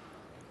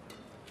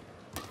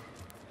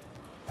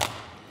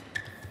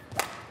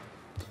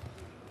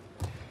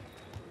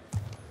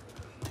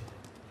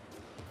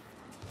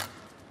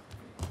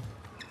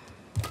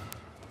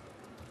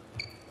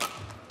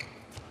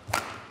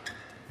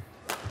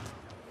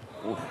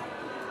 Ooh.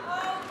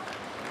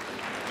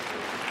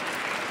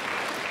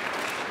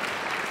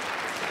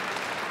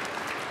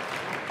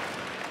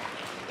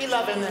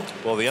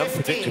 Well, the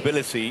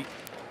unpredictability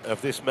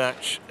of this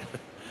match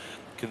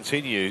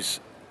continues.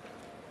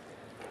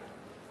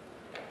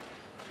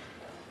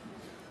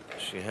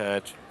 She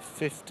had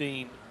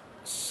 15-6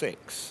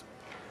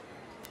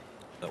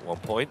 at one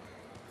point.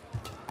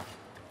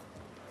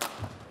 I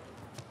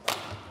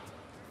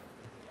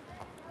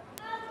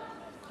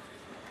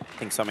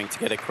think something to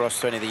get across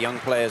to any of the young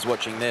players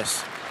watching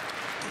this.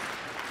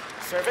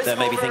 They're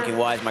maybe thinking,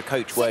 why is my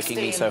coach working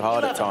me so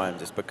hard at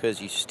times? It's because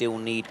you still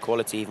need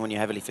quality even when you're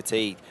heavily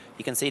fatigued.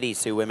 You can see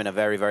these two women are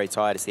very, very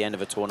tired. It's the end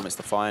of a tournament, it's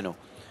the final.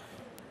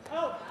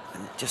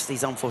 And just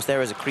these unforced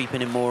errors are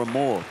creeping in more and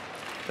more.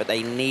 But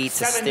they need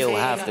to still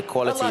have the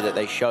quality that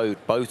they showed,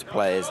 both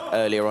players,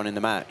 earlier on in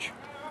the match.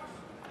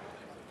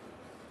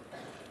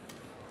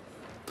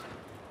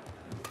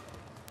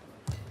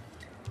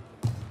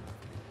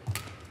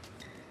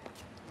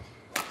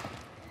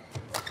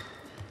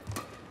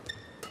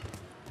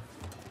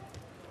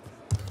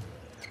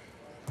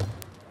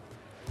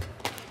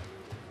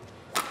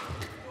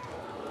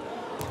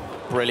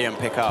 Brilliant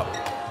pickup.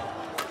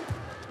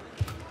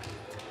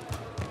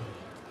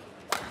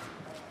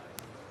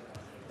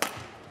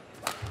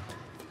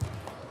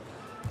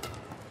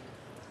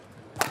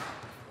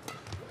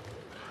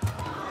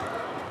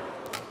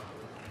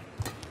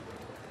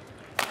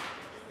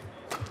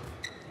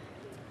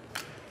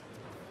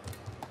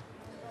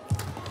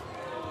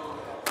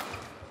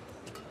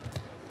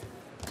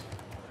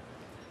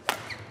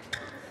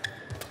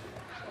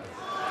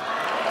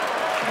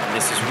 And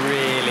this is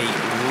really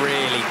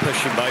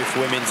pushing both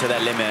women to their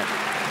limit.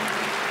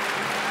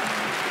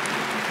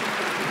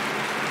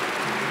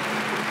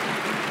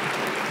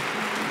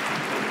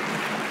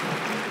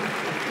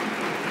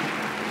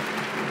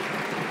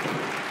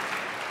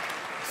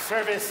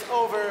 Service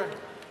over.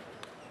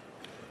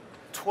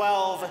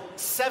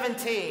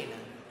 12-17.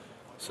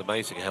 It's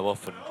amazing how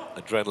often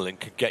adrenaline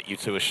can get you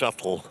to a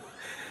shuttle,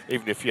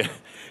 even if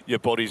your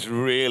body's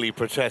really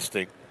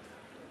protesting.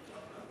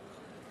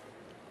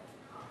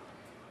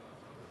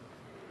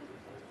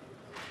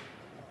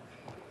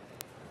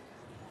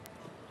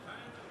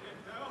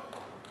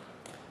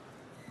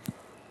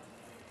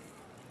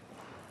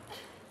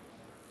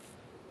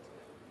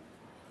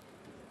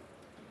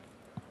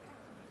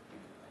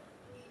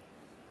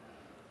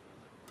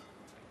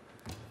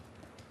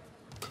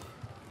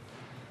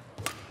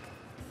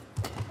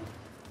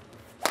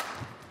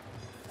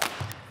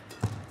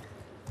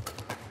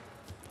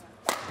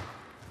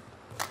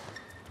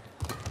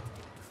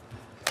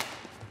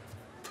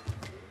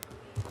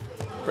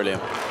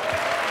 Brilliant.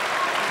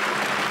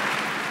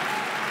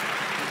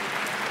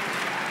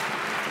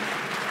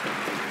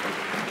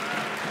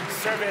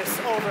 Service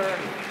over.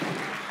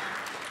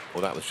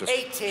 Well, that was just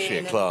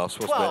sheer class,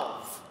 wasn't it?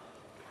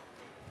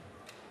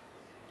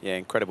 Yeah,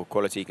 incredible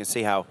quality. You can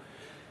see how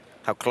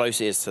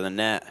close it is to the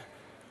net.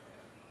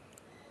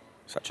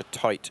 Such a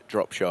tight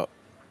drop shot.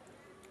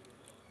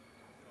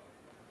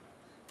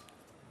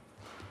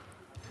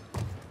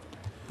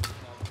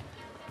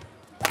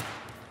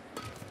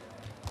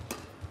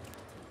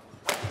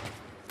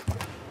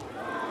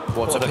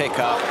 What a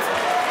pickup.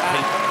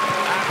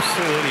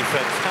 Absolutely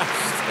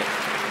fantastic.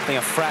 I think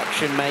a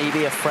fraction,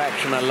 maybe a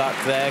fraction of luck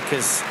there,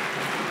 because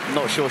I'm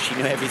not sure she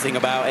knew everything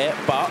about it,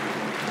 but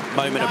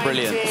moment of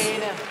brilliance.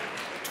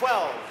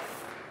 19-12.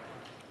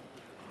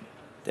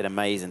 Did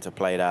amazing to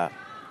play that.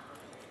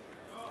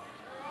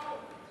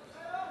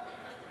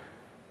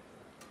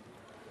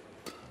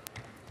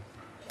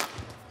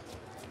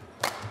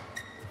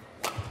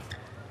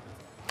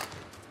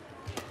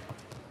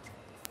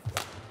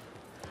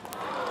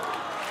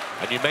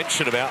 And you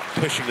mentioned about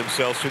pushing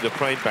themselves through the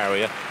brain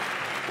barrier.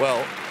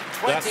 Well,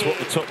 that's what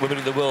the top women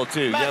in the world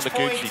do.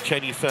 Yamaguchi,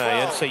 Chen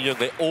Yufei, and Se Young,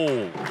 they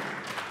all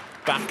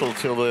battle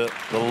till the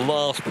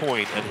last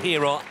point. And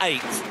here are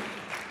 8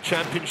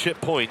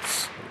 championship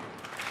points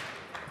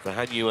for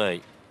Han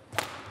Yue.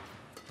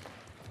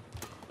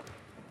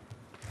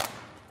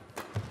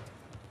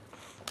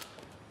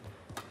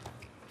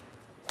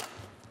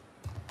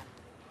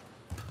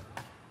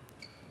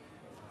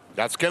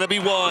 That's going to be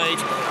wide,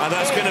 and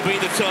that's going to be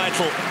the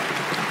title.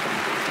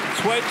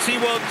 21-12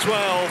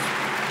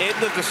 in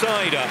the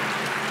decider.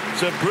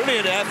 It's a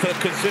brilliant effort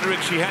considering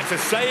she had to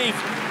save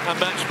a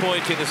match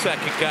point in the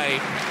second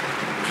game.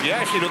 She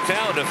actually looked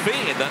out on her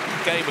feet in that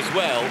game as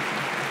well,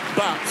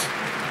 but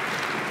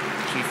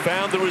she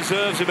found the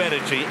reserves of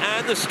energy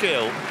and the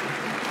skill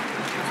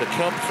to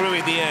come through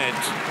in the end.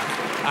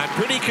 And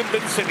pretty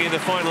convincingly in the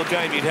final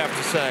game, you'd have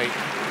to say.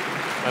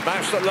 A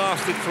match that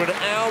lasted for an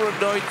hour and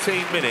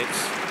 19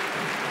 minutes.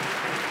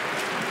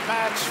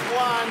 Match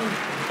won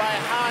by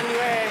Han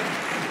Yue,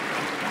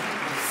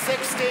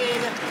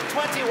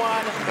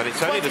 16-21. And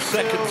it's only the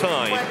second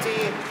time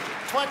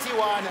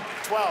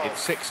 21-12. in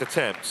 6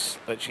 attempts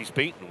that she's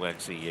beaten Wang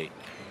Zhi Yi.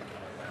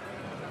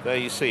 There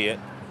you see it.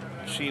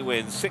 She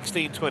wins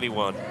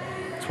 16-21,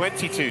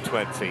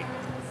 22-20,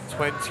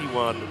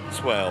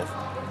 21-12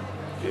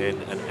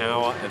 in an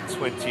hour and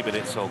 20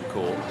 minutes on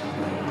court.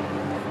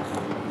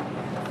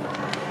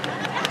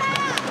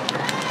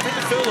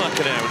 Didn't feel like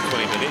an hour and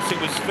 20 minutes. It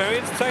was very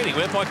entertaining.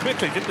 Went by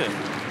quickly, didn't it?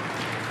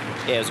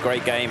 Yeah, it was a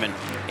great game and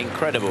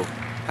incredible.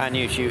 Han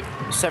Yue, she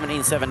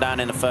 17-7 down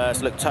in the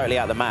first, looked totally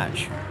out of the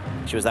match.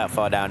 She was that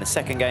far down. The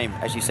second game,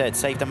 as you said,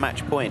 saved a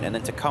match point, and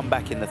then to come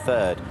back in the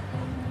third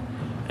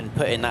and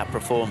put in that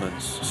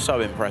performance, so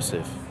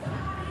impressive.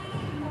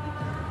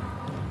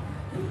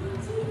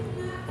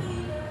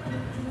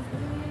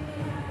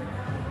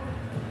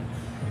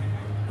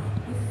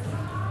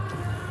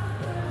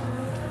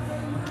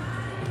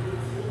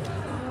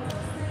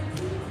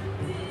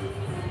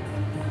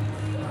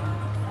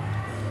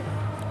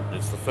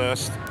 It's the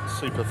first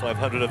Super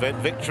 500 event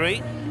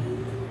victory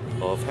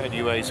of Han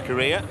Yue's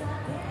career.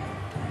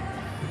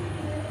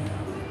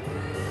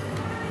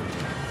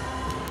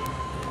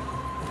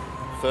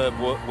 Third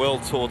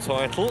World Tour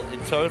title in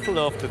total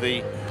after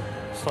the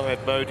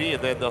Syed Modi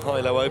and then the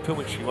Hilo Open,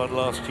 which she won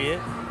last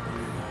year.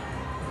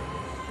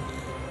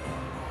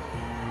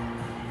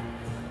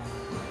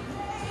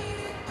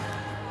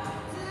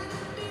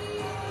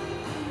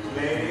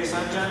 Ladies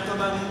and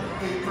gentlemen,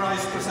 the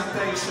prize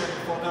presentation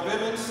for the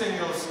women's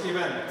singles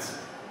event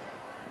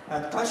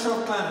at Clash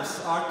of Clans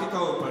Arctic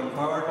Open,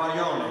 powered by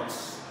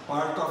Yonex,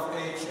 part of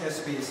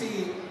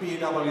HSBC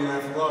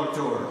BWF World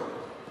Tour.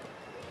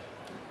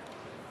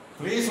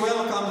 Please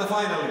welcome the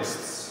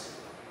finalists.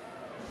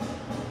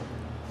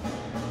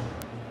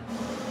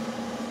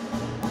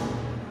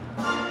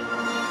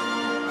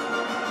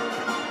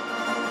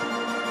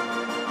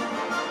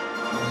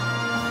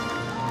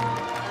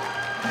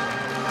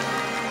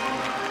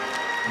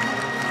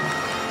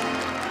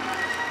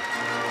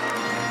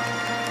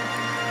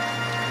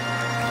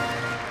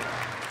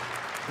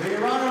 The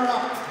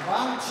runner-up,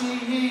 Wang Zhi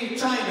Yi,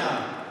 China.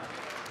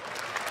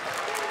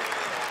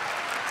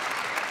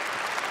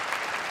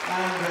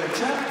 And the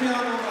champion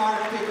of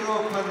Arctic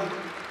Open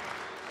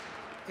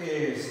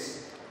is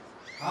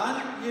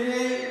Han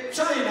Yue,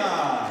 China.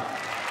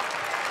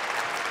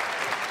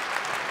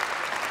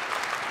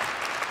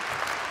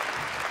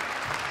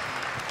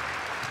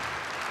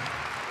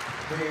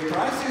 The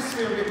prizes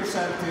will be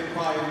presented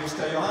by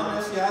Mr.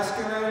 Johannes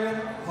Jäskeläinen,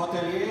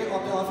 hotelier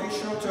of the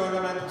official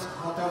tournament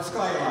Hotel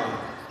Skyline.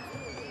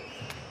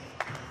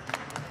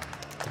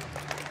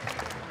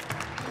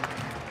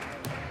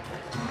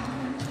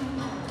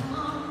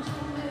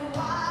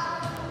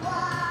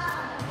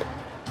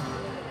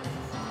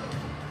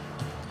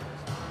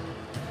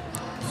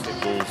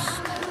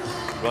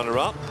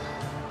 Runner-up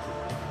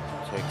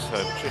takes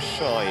home just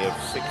shy of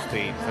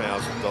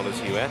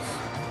 $16,000 US.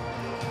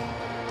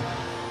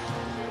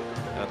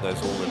 And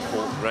those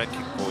all-important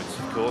ranking points,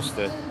 of course.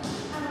 The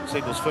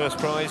singles first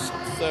prize,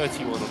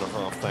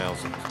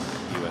 $31,500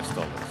 US.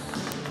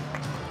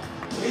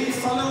 Please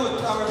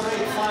salute our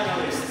great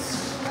finalists.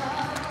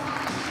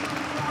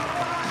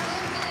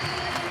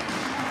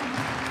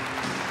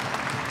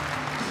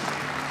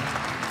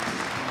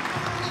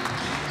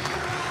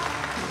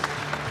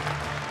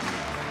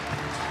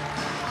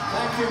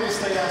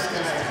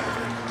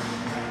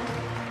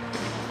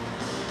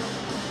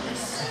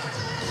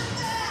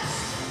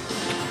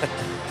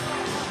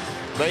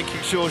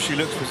 Making sure she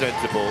looks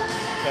presentable,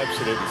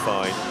 absolutely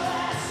fine.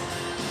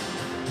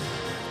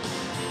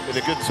 Been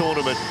a good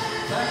tournament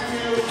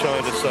for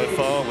China so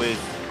far, with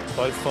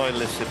both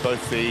finalists in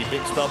both the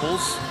mixed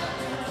doubles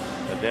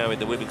and now in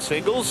the women's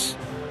singles.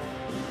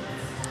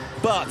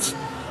 But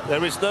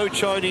there is no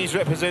Chinese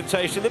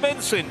representation in the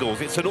men's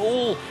singles. It's an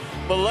all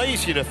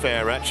Malaysian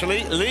affair,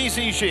 actually. Wang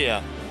Zhi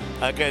Yi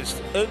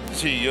against Wang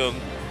Zhi Yi,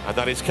 and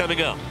that is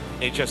coming up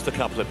in just a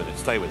couple of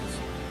minutes. Stay with us.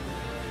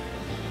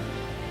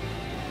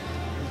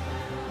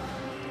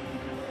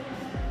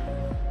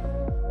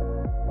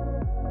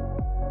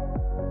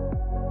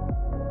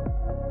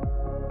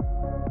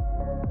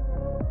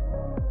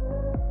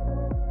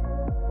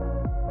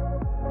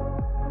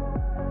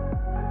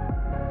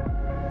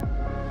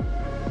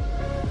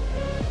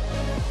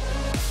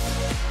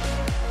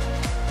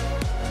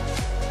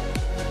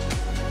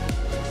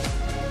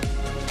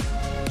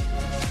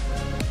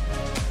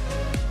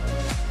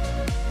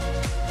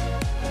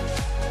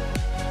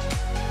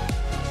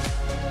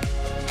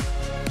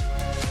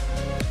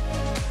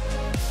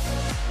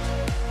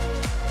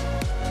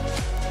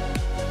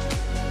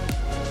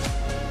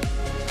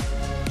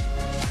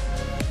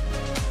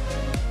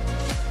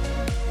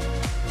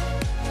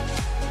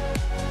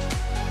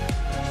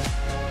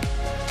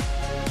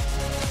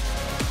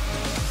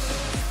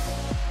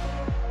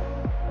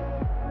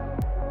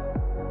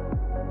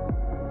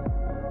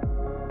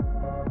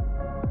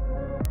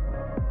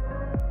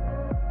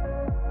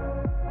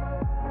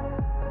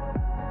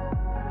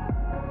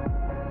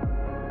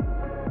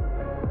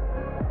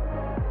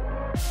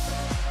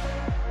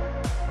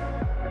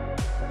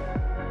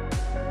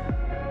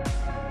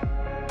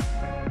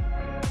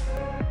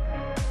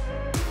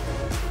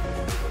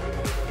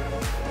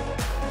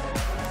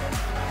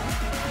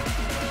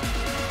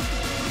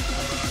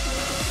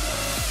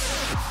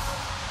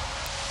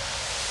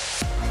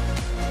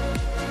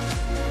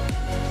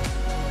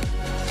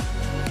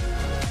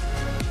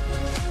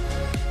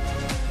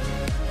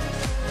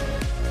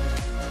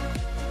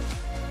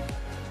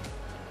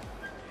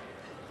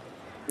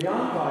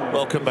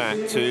 Welcome back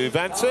to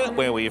Vanta,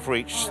 where we've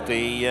reached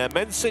the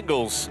men's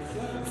singles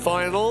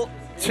final.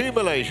 Two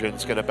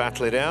Malaysians going to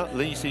battle it out.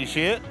 Wang Zhi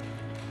Yi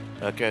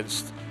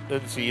against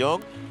Wang Zhi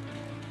Yi.